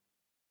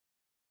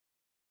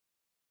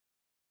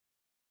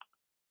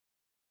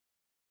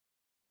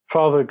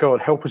 Father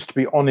God, help us to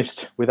be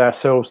honest with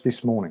ourselves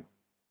this morning,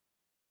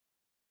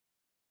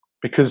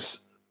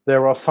 because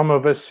there are some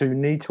of us who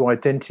need to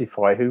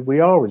identify who we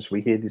are as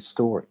we hear this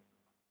story.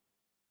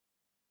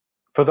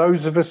 For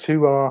those of us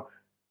who are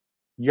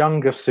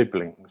younger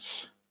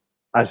siblings,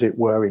 as it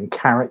were, in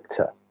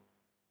character,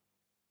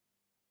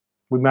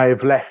 we may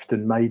have left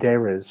and made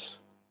errors.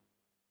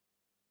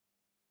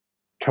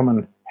 Come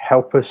and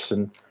help us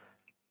and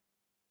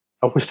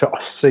help us to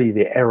see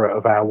the error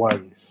of our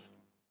ways.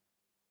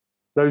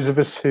 Those of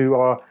us who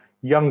are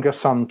younger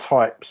son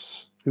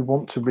types who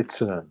want to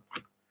return,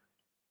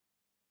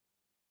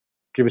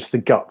 give us the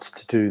guts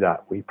to do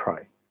that, we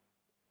pray.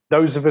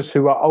 Those of us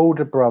who are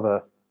older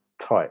brother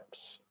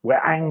types,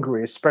 we're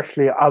angry,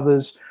 especially at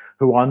others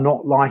who are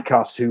not like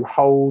us, who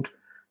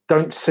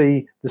don't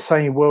see the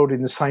same world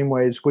in the same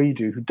way as we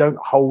do, who don't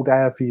hold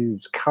our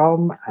views.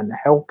 Come and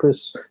help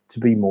us to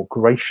be more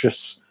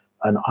gracious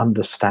and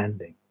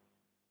understanding.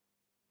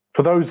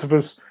 For those of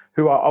us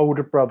who are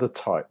older brother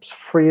types,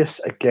 free us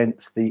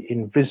against the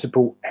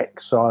invisible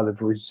exile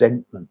of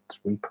resentment,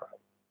 we pray.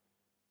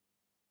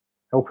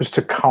 Help us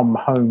to come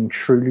home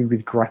truly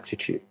with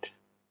gratitude.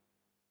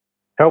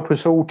 Help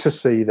us all to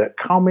see that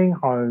coming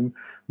home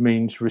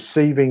means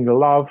receiving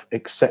love,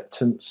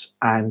 acceptance,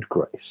 and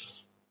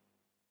grace.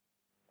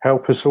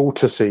 Help us all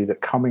to see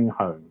that coming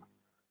home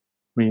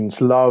means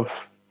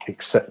love,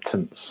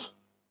 acceptance,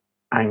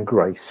 and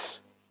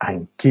grace,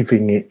 and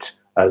giving it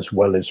as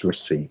well as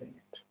receiving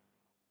it.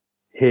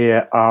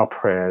 Hear our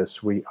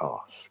prayers, we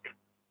ask.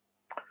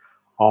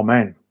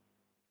 Amen.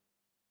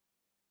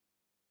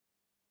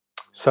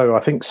 So I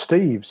think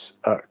Steve's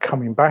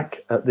coming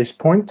back at this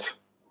point.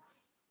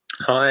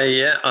 Hi,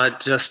 yeah, I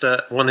just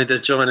wanted to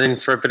join in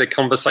for a bit of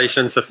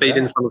conversation to feed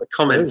in some of the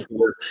comments that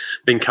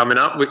have been coming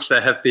up, which there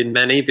have been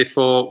many.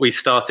 Before we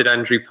started,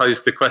 Andrew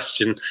posed the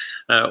question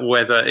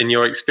whether in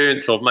your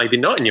experience, or maybe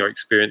not in your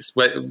experience,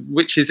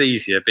 which is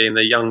easier, being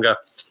the younger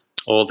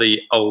or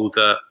the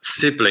older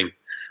sibling?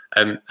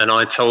 And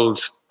I told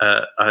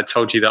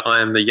you that I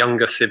am the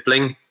younger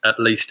sibling, at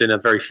least in a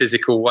very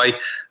physical way.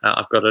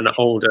 I've got an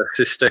older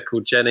sister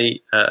called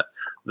Jenny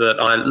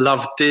that I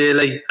love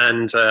dearly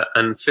and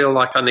feel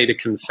like I need to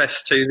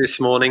confess to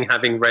this morning,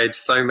 having read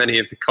so many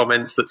of the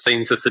comments that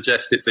seem to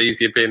suggest it's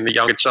easier being the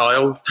younger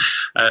child.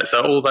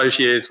 So all those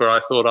years where I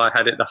thought I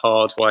had it the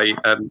hard way,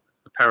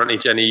 apparently,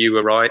 Jenny, you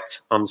were right.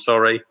 I'm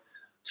sorry.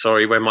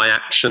 Sorry when my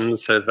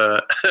actions have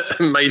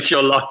made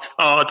your life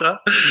harder.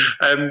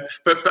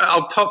 But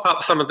I'll pop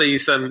up some of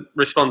these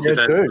responses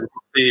and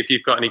see if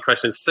you've got any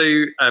questions.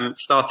 Sue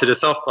started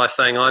us off by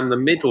saying, I'm the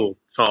middle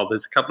child.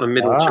 There's a couple of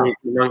middle children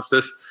amongst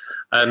us.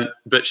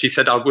 But she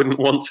said, I wouldn't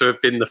want to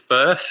have been the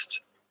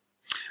first.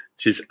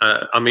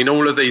 I mean,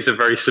 all of these are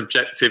very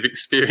subjective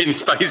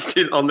experience based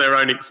on their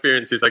own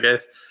experiences, I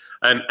guess.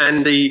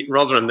 Andy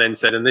Rotherham then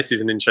said, and this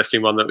is an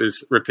interesting one that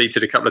was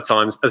repeated a couple of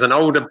times, as an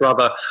older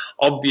brother,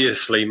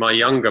 obviously my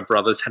younger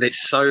brothers had it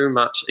so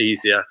much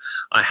easier.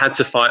 I had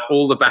to fight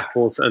all the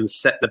battles and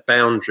set the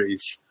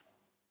boundaries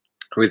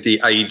with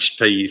the aged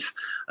P's.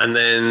 And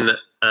then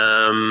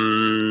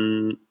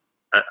I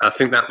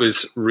think that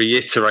was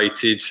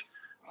reiterated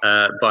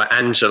by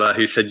Angela,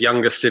 who said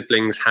younger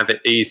siblings have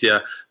it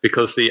easier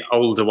because the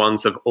older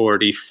ones have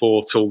already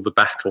fought all the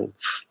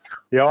battles.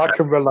 Yeah, I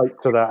can relate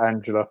to that,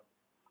 Angela.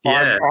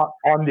 Yeah,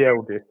 I'm the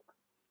eldest.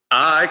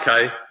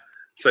 Okay.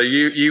 So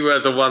you were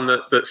the one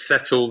that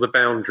set all the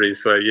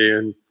boundaries, were you?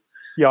 And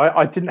yeah,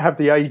 I didn't have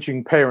the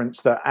aging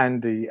parents that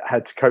Andy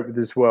had to cope with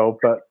as well.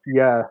 But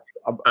yeah,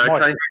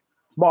 I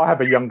have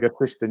a younger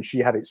sister, and she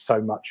had it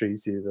so much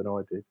easier than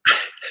I did.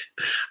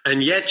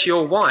 And yet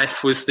your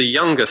wife was the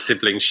younger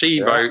sibling. She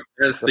wrote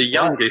as the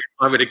youngest.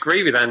 I would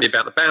agree with Andy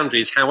about the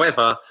boundaries.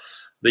 However,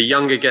 the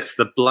younger gets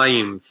the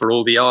blame for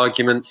all the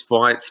arguments,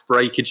 fights,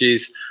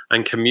 breakages,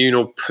 and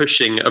communal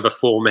pushing of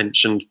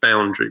aforementioned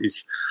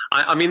boundaries.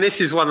 I mean,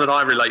 this is one that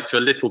I relate to a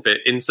little bit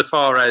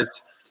insofar as,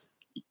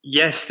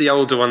 yes, the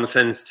older one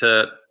tends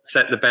to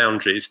set the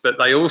boundaries, but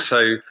they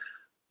also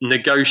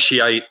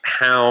negotiate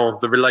how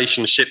the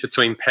relationship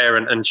between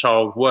parent and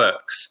child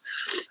works.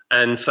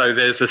 And so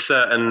there's a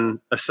certain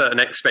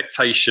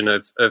expectation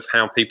of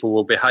how people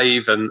will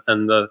behave and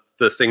the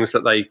things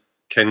that they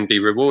can be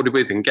rewarded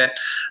with and get.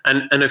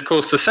 And of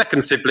course, the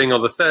second sibling or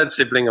the third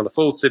sibling or the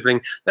fourth sibling,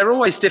 they're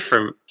always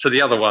different to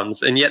the other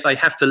ones. And yet they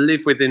have to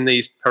live within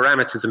these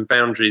parameters and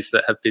boundaries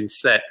that have been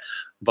set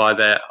by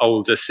their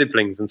older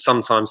siblings. And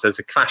sometimes there's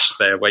a clash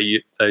there where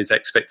those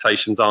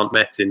expectations aren't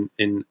met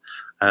in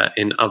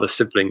other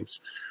siblings.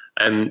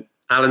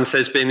 Alan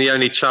says, being the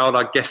only child,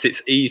 I guess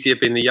it's easier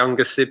being the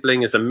younger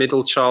sibling. As a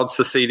middle child,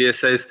 Cecilia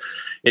says,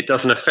 it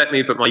doesn't affect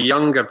me, but my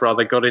younger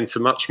brother got into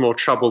much more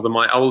trouble than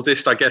my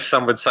oldest. I guess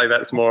some would say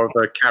that's more of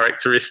a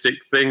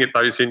characteristic thing.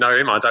 Those who know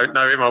him, I don't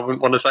know him, I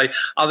wouldn't want to say.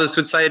 Others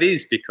would say it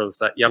is because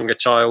that younger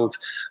child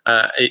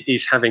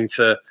is having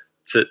to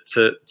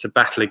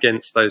battle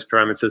against those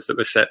parameters that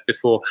were set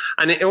before.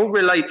 And it all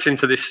relates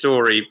into this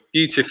story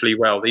beautifully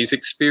well. These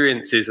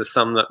experiences are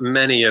some that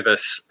many of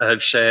us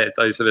have shared,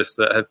 those of us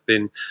that have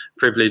been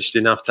privileged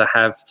enough to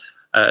have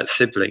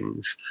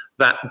siblings.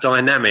 That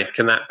dynamic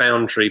and that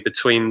boundary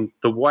between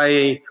the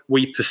way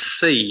we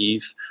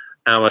perceive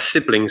our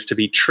siblings to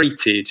be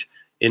treated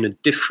in a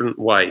different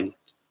way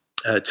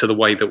to the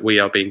way that we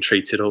are being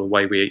treated or the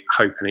way we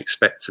hope and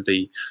expect to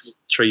be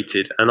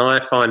treated. And I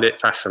find it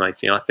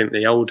fascinating. I think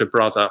the older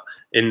brother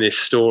in this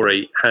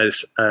story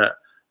has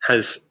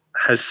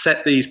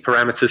set these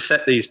parameters,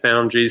 set these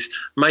boundaries,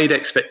 made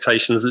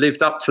expectations,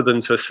 lived up to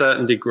them to a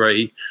certain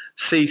degree,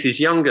 sees his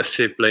younger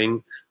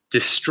sibling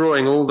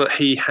destroying all that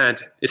he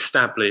had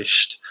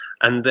established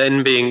and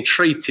then being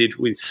treated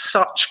with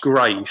such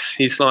grace.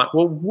 He's like,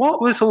 well,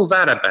 what was all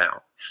that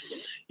about?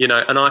 You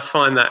know, and I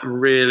find that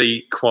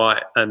really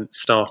quite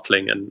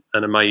startling and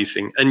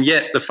amazing. And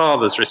yet the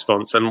father's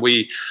response, and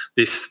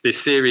this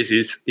series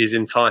is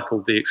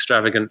entitled The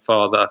Extravagant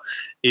Father,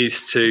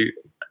 is to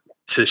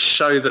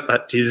show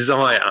that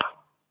desire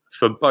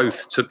for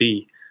both to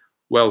be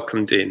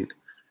welcomed in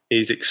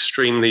is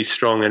extremely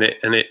strong, and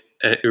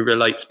it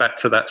relates back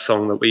to that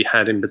song that we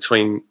had in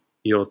between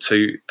your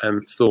two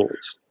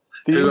thoughts.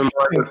 Who am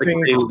I that the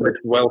king would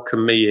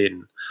welcome me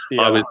in?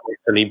 Yeah. I was,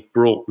 and he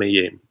brought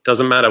me in.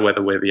 Doesn't matter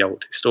whether we're the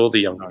oldest or the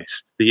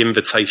youngest. No. The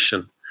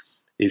invitation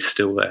is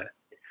still there.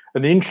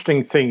 And the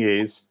interesting thing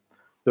is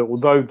that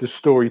although the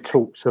story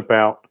talks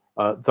about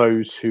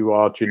those who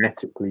are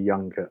genetically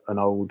younger and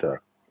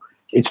older,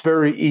 it's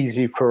very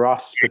easy for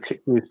us,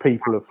 particularly as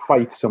people of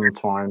faith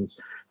sometimes,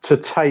 to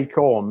take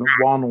on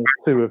one or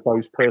two of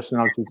those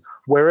personalities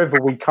wherever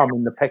we come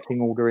in the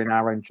pecking order in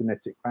our own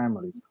genetic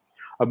families.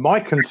 And my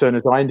concern,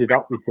 as I ended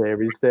up with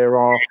there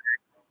are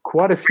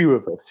quite a few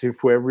of us,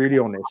 if we're really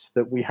honest,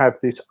 that we have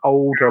this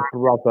older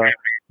brother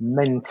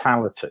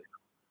mentality.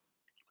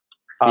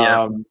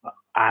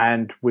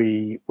 And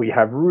we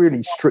have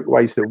really strict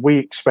ways that we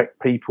expect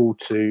people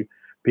to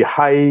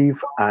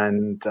behave,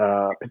 and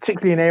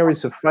particularly in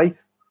areas of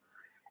faith,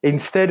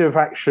 instead of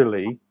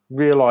actually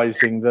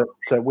realizing that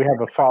we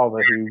have a Father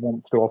who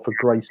wants to offer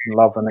grace and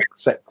love and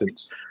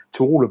acceptance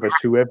to all of us,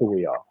 whoever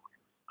we are.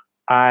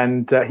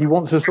 And he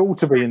wants us all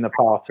to be in the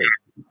party.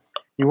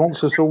 He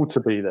wants us all to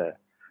be there.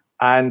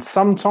 And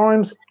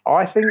sometimes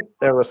I think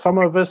there are some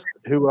of us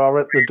who are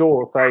at the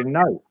door saying,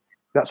 no,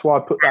 that's why I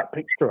put that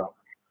picture up.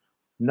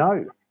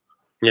 No,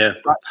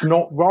 that's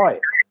not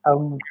right.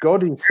 And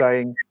God is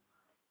saying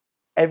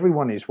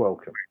everyone is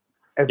welcome.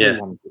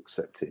 Everyone's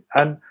accepted.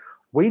 And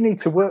we need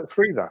to work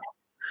through that.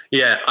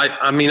 Yeah,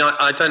 I mean,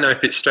 I don't know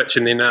if it's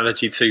stretching the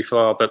analogy too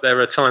far, but there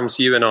are times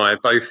you and I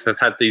both have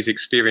had these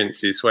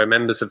experiences where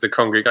members of the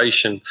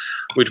congregation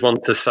would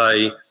want to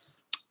say,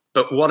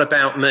 but what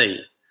about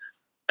me?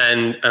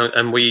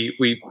 And we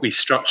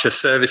structure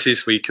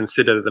services, we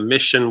consider the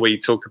mission, we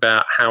talk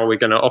about how we're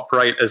going to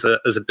operate as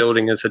a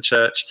building, as a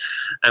church,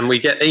 and we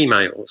get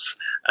emails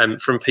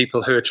from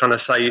people who are trying to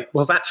say,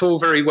 well, that's all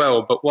very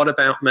well, but what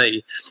about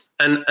me?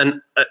 And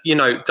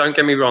don't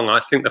get me wrong, I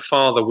think the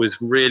Father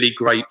was really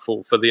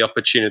grateful for the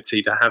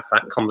opportunity to have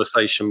that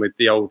conversation with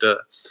the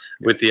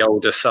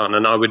older son,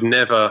 and I would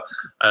never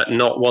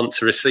not want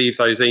to receive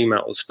those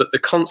emails. But the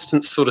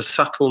constant sort of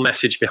subtle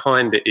message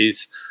behind it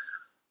is,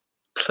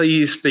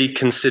 please be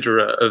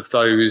considerate of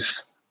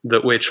those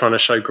that we're trying to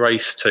show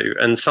grace to.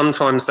 And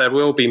sometimes there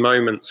will be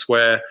moments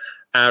where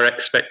our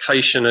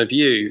expectation of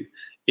you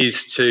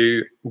is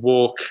to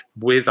walk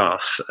with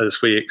us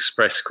as we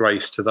express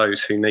grace to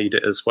those who need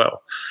it as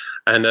well.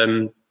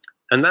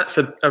 And that's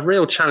a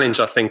real challenge,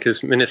 I think,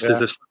 as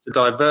ministers of such a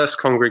diverse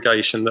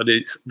congregation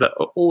that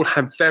all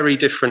have very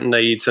different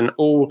needs and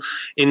all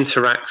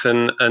interact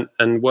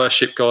and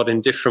worship God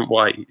in different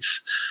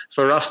ways.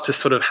 For us to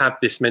sort of have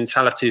this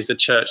mentality as a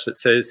church that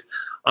says,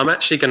 I'm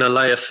actually going to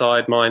lay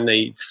aside my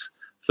needs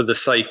for the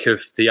sake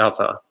of the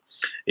other,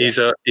 is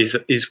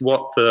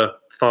what the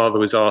Father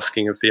was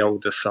asking of the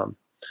older son.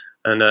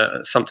 And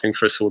something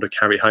for us all to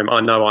carry home.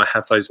 I know I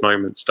have those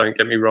moments. Don't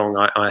get me wrong.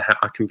 I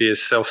can be as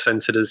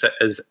self-centered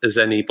as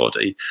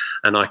anybody,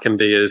 and I can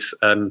be as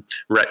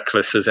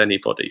reckless as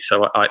anybody.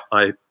 So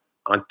I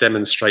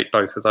demonstrate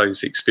both of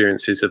those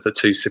experiences of the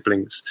two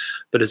siblings.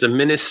 But as a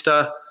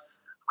minister,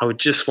 I would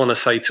just want to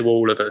say to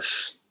all of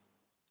us,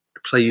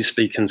 please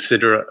be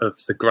considerate of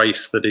the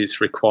grace that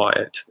is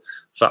required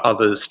for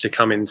others to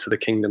come into the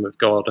kingdom of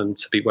God and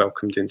to be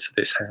welcomed into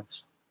this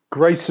house.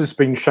 Grace has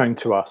been shown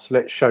to us.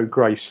 Let's show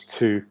grace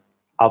to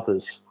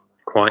others.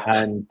 Quite.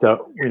 And,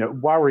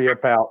 worry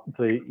about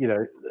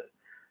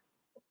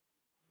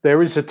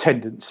there is a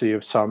tendency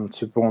of some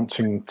to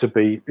wanting to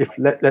be,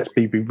 let's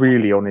be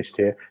really honest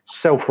here,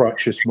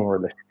 self-righteous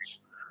moralists.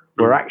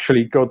 Where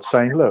actually God's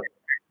saying, look,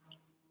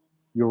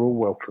 you're all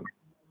welcome.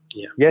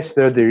 Yeah. Yes,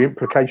 there are the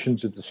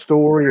implications of the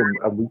story,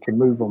 and we can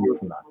move on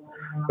from that.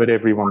 But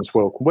everyone's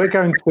welcome. We're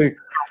going to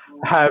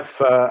have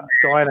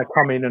Diana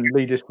come in and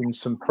lead us in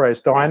some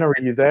prayers. Diana, are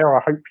you there?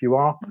 I hope you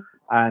are.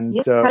 And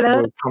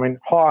hello. we'll come in.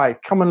 Hi,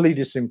 come and lead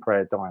us in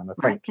prayer, Diana.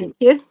 Thank you. Thank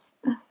you.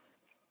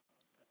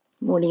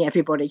 Morning,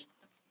 everybody.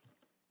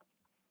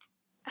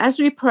 As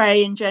we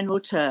pray in general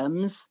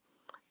terms,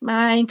 may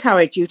I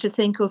encourage you to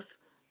think of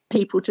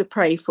people to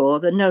pray for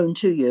that are known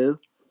to you,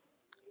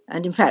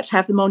 and in fact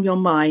have them on your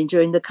mind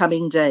during the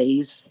coming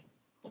days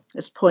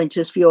as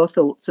pointers for your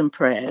thoughts and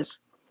prayers.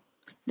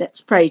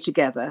 Let's pray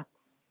together.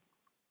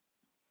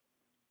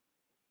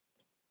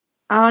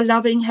 Our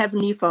loving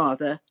Heavenly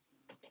Father,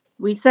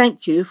 we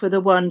thank you for the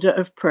wonder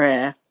of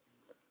prayer,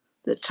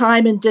 that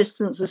time and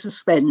distance are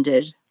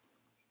suspended.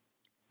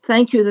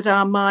 Thank you that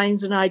our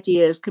minds and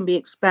ideas can be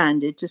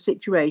expanded to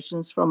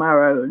situations from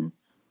our own.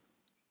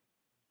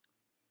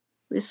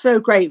 We're so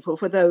grateful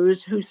for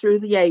those who through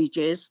the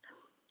ages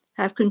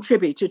have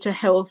contributed to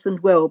health and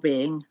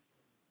well-being.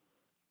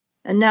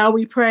 And now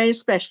we pray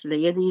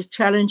especially in these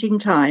challenging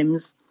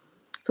times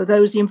for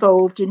those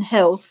involved in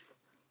health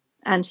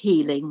and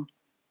healing,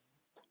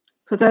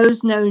 for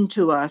those known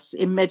to us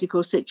in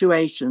medical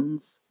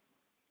situations,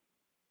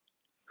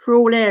 for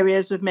all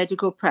areas of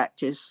medical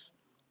practice,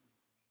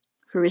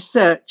 for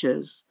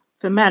researchers,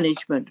 for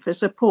management, for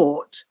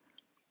support,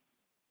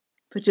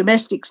 for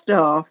domestic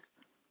staff,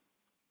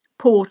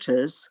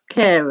 porters,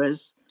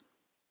 carers,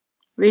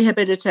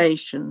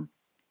 rehabilitation,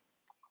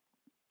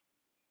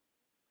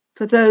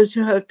 for those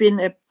who have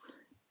been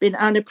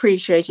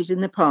unappreciated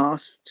in the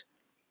past.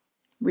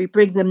 We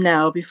bring them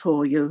now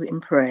before you in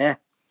prayer.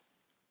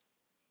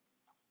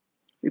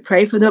 We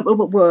pray for them at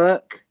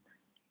work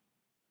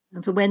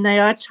and for when they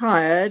are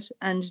tired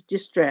and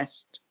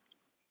distressed,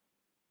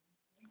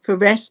 for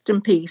rest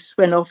and peace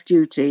when off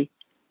duty,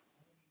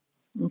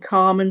 and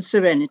calm and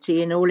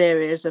serenity in all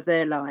areas of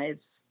their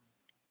lives.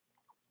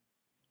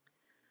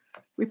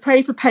 We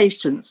pray for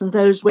patients and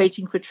those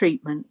waiting for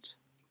treatment.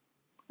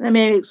 They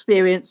may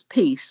experience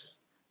peace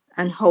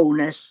and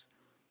wholeness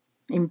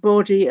in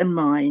body and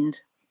mind.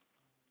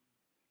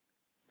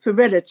 For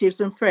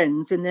relatives and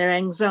friends in their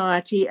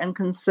anxiety and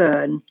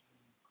concern.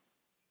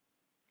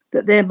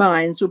 that their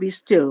minds will be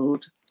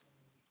stilled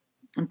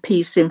and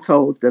peace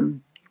enfold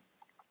them.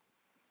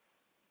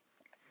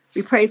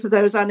 We pray for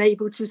those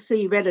unable to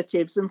see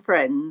relatives and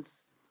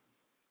friends,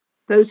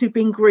 those who've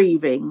been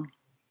grieving,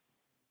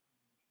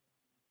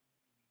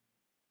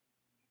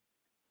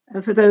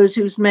 and for those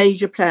whose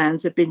major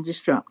plans have been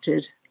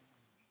disrupted.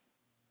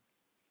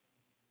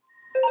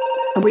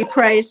 And we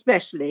pray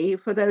especially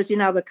for those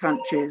in other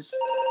countries,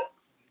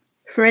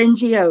 for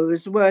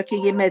NGOs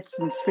working in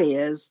medicine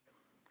spheres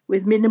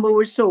with minimal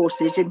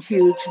resources and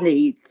huge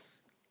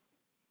needs.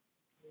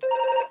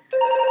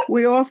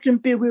 We are often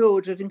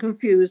bewildered and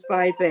confused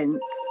by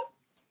events.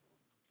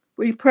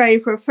 We pray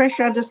for a fresh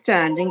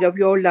understanding of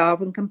your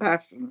love and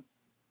compassion.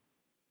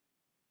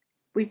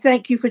 We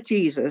thank you for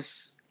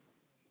Jesus.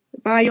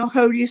 By your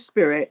Holy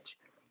Spirit,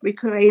 we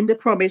claim the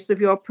promise of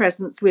your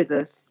presence with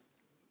us,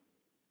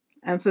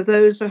 and for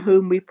those for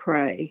whom we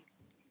pray.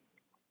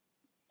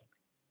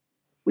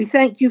 We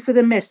thank you for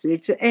the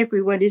message that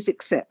everyone is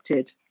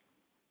accepted,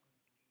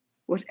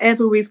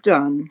 whatever we've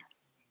done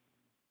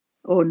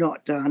or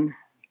not done.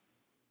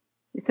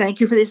 We thank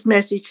you for this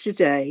message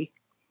today.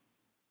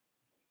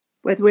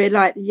 Whether we're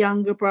like the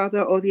younger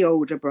brother or the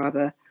older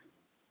brother,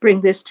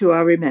 bring this to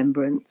our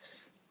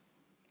remembrance.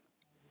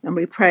 And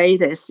we pray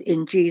this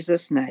in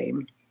Jesus'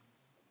 name.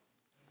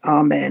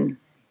 Amen.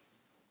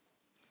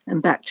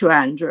 And back to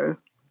Andrew.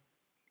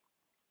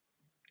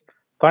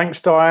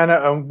 Thanks,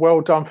 Diana, and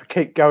well done for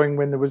keep going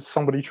when there was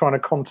somebody trying to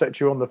contact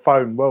you on the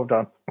phone. Well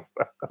done.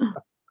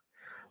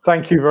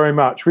 Thank you very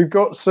much. We've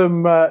got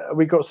some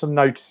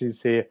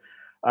notices here.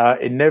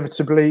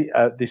 Inevitably,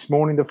 this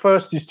morning, the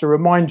first is to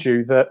remind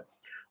you that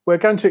we're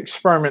going to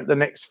experiment the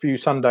next few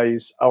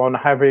Sundays on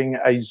having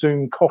a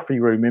Zoom coffee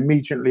room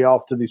immediately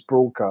after this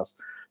broadcast.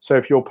 So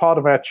if you're part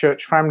of our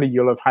church family,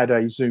 you'll have had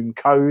a Zoom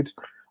code.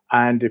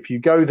 And if you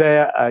go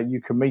there,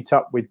 you can meet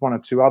up with one or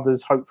two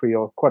others, hopefully,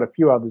 or quite a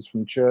few others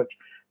from church.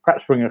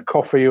 Perhaps bring a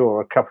coffee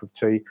or a cup of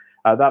tea.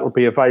 That will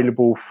be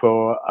available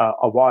for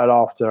a while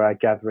after our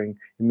gathering,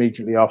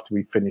 immediately after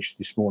we finish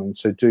this morning.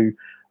 So do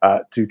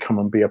come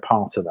and be a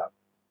part of that.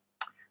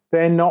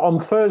 Then on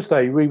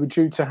Thursday, we were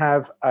due to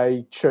have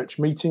a church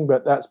meeting,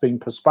 but that's been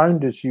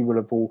postponed, as you will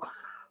have all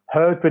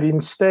heard. But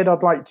instead,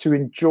 I'd like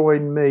to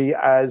join me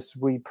as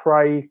we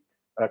pray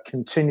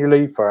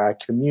continually for our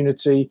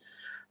community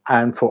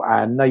and for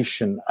our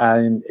nation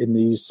and in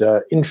these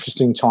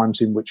interesting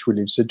times in which we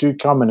live. So do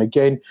come, and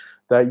again,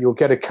 that you'll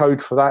get a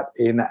code for that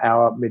in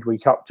our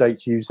midweek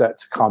update. Use that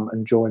to come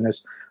and join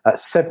us at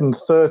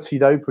 7:30,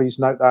 though. Please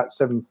note that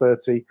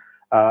 7:30.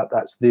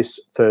 That's this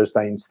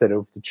Thursday instead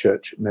of the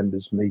church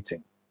members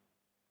meeting.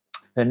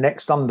 Then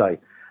next Sunday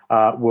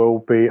will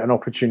be an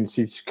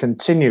opportunity to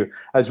continue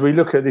as we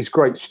look at this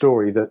great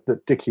story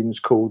that Dickens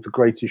called the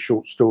greatest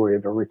short story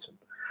ever written,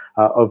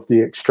 of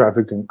the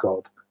extravagant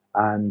God.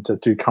 And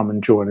do come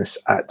and join us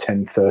at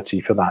 10:30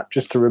 for that.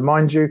 Just to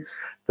remind you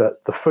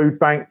that the food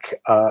bank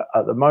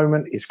at the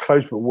moment is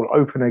closed, but will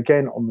open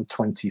again on the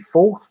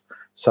 24th.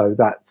 So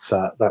that's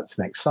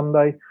next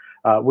Sunday.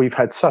 We've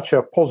had such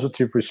a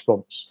positive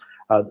response.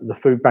 The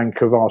food bank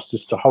have asked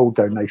us to hold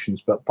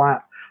donations, but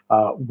that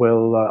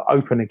will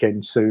open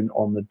again soon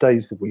on the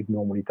days that we've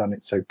normally done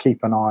it. So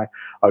keep an eye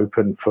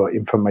open for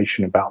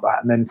information about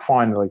that. And then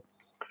finally,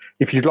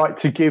 if you'd like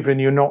to give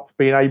and you're not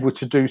being able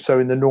to do so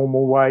in the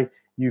normal way,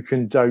 you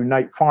can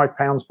donate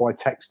 £5 by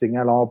texting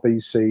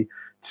LRBC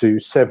to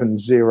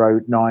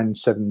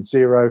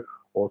 70970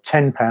 or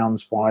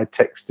 £10 by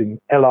texting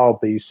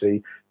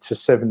LRBC to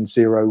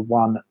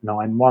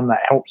 70191.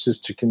 That helps us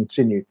to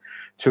continue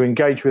to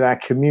engage with our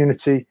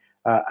community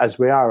as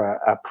we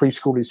are. Our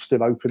preschool is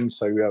still open,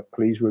 so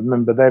please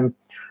remember them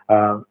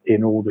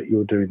in all that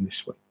you're doing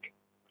this week.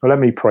 Well, let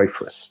me pray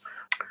for us.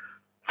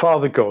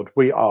 Father God,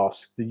 we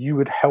ask that you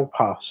would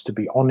help us to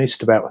be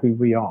honest about who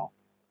we are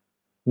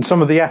and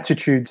some of the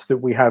attitudes that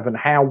we have and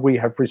how we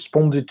have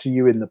responded to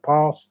you in the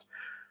past,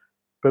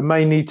 but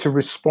may need to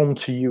respond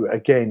to you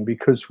again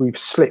because we've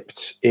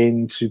slipped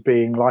into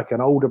being like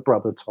an older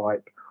brother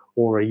type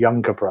or a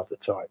younger brother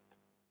type.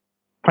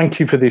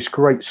 Thank you for this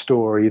great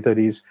story that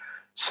is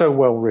so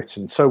well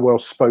written, so well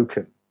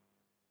spoken,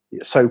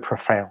 yet so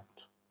profound,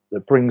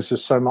 that brings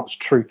us so much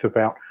truth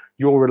about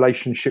your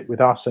relationship with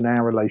us and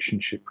our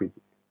relationship with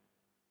you.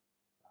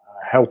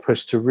 Help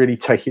us to really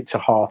take it to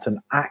heart and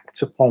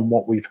act upon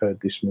what we've heard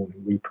this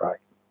morning, we pray.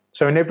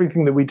 So in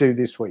everything that we do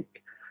this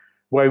week,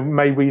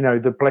 may we know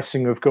the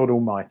blessing of God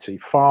Almighty,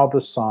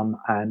 Father, Son,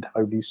 and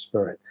Holy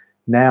Spirit,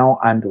 now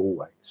and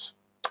always.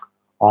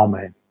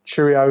 Amen.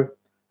 Cheerio.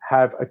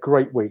 Have a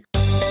great week.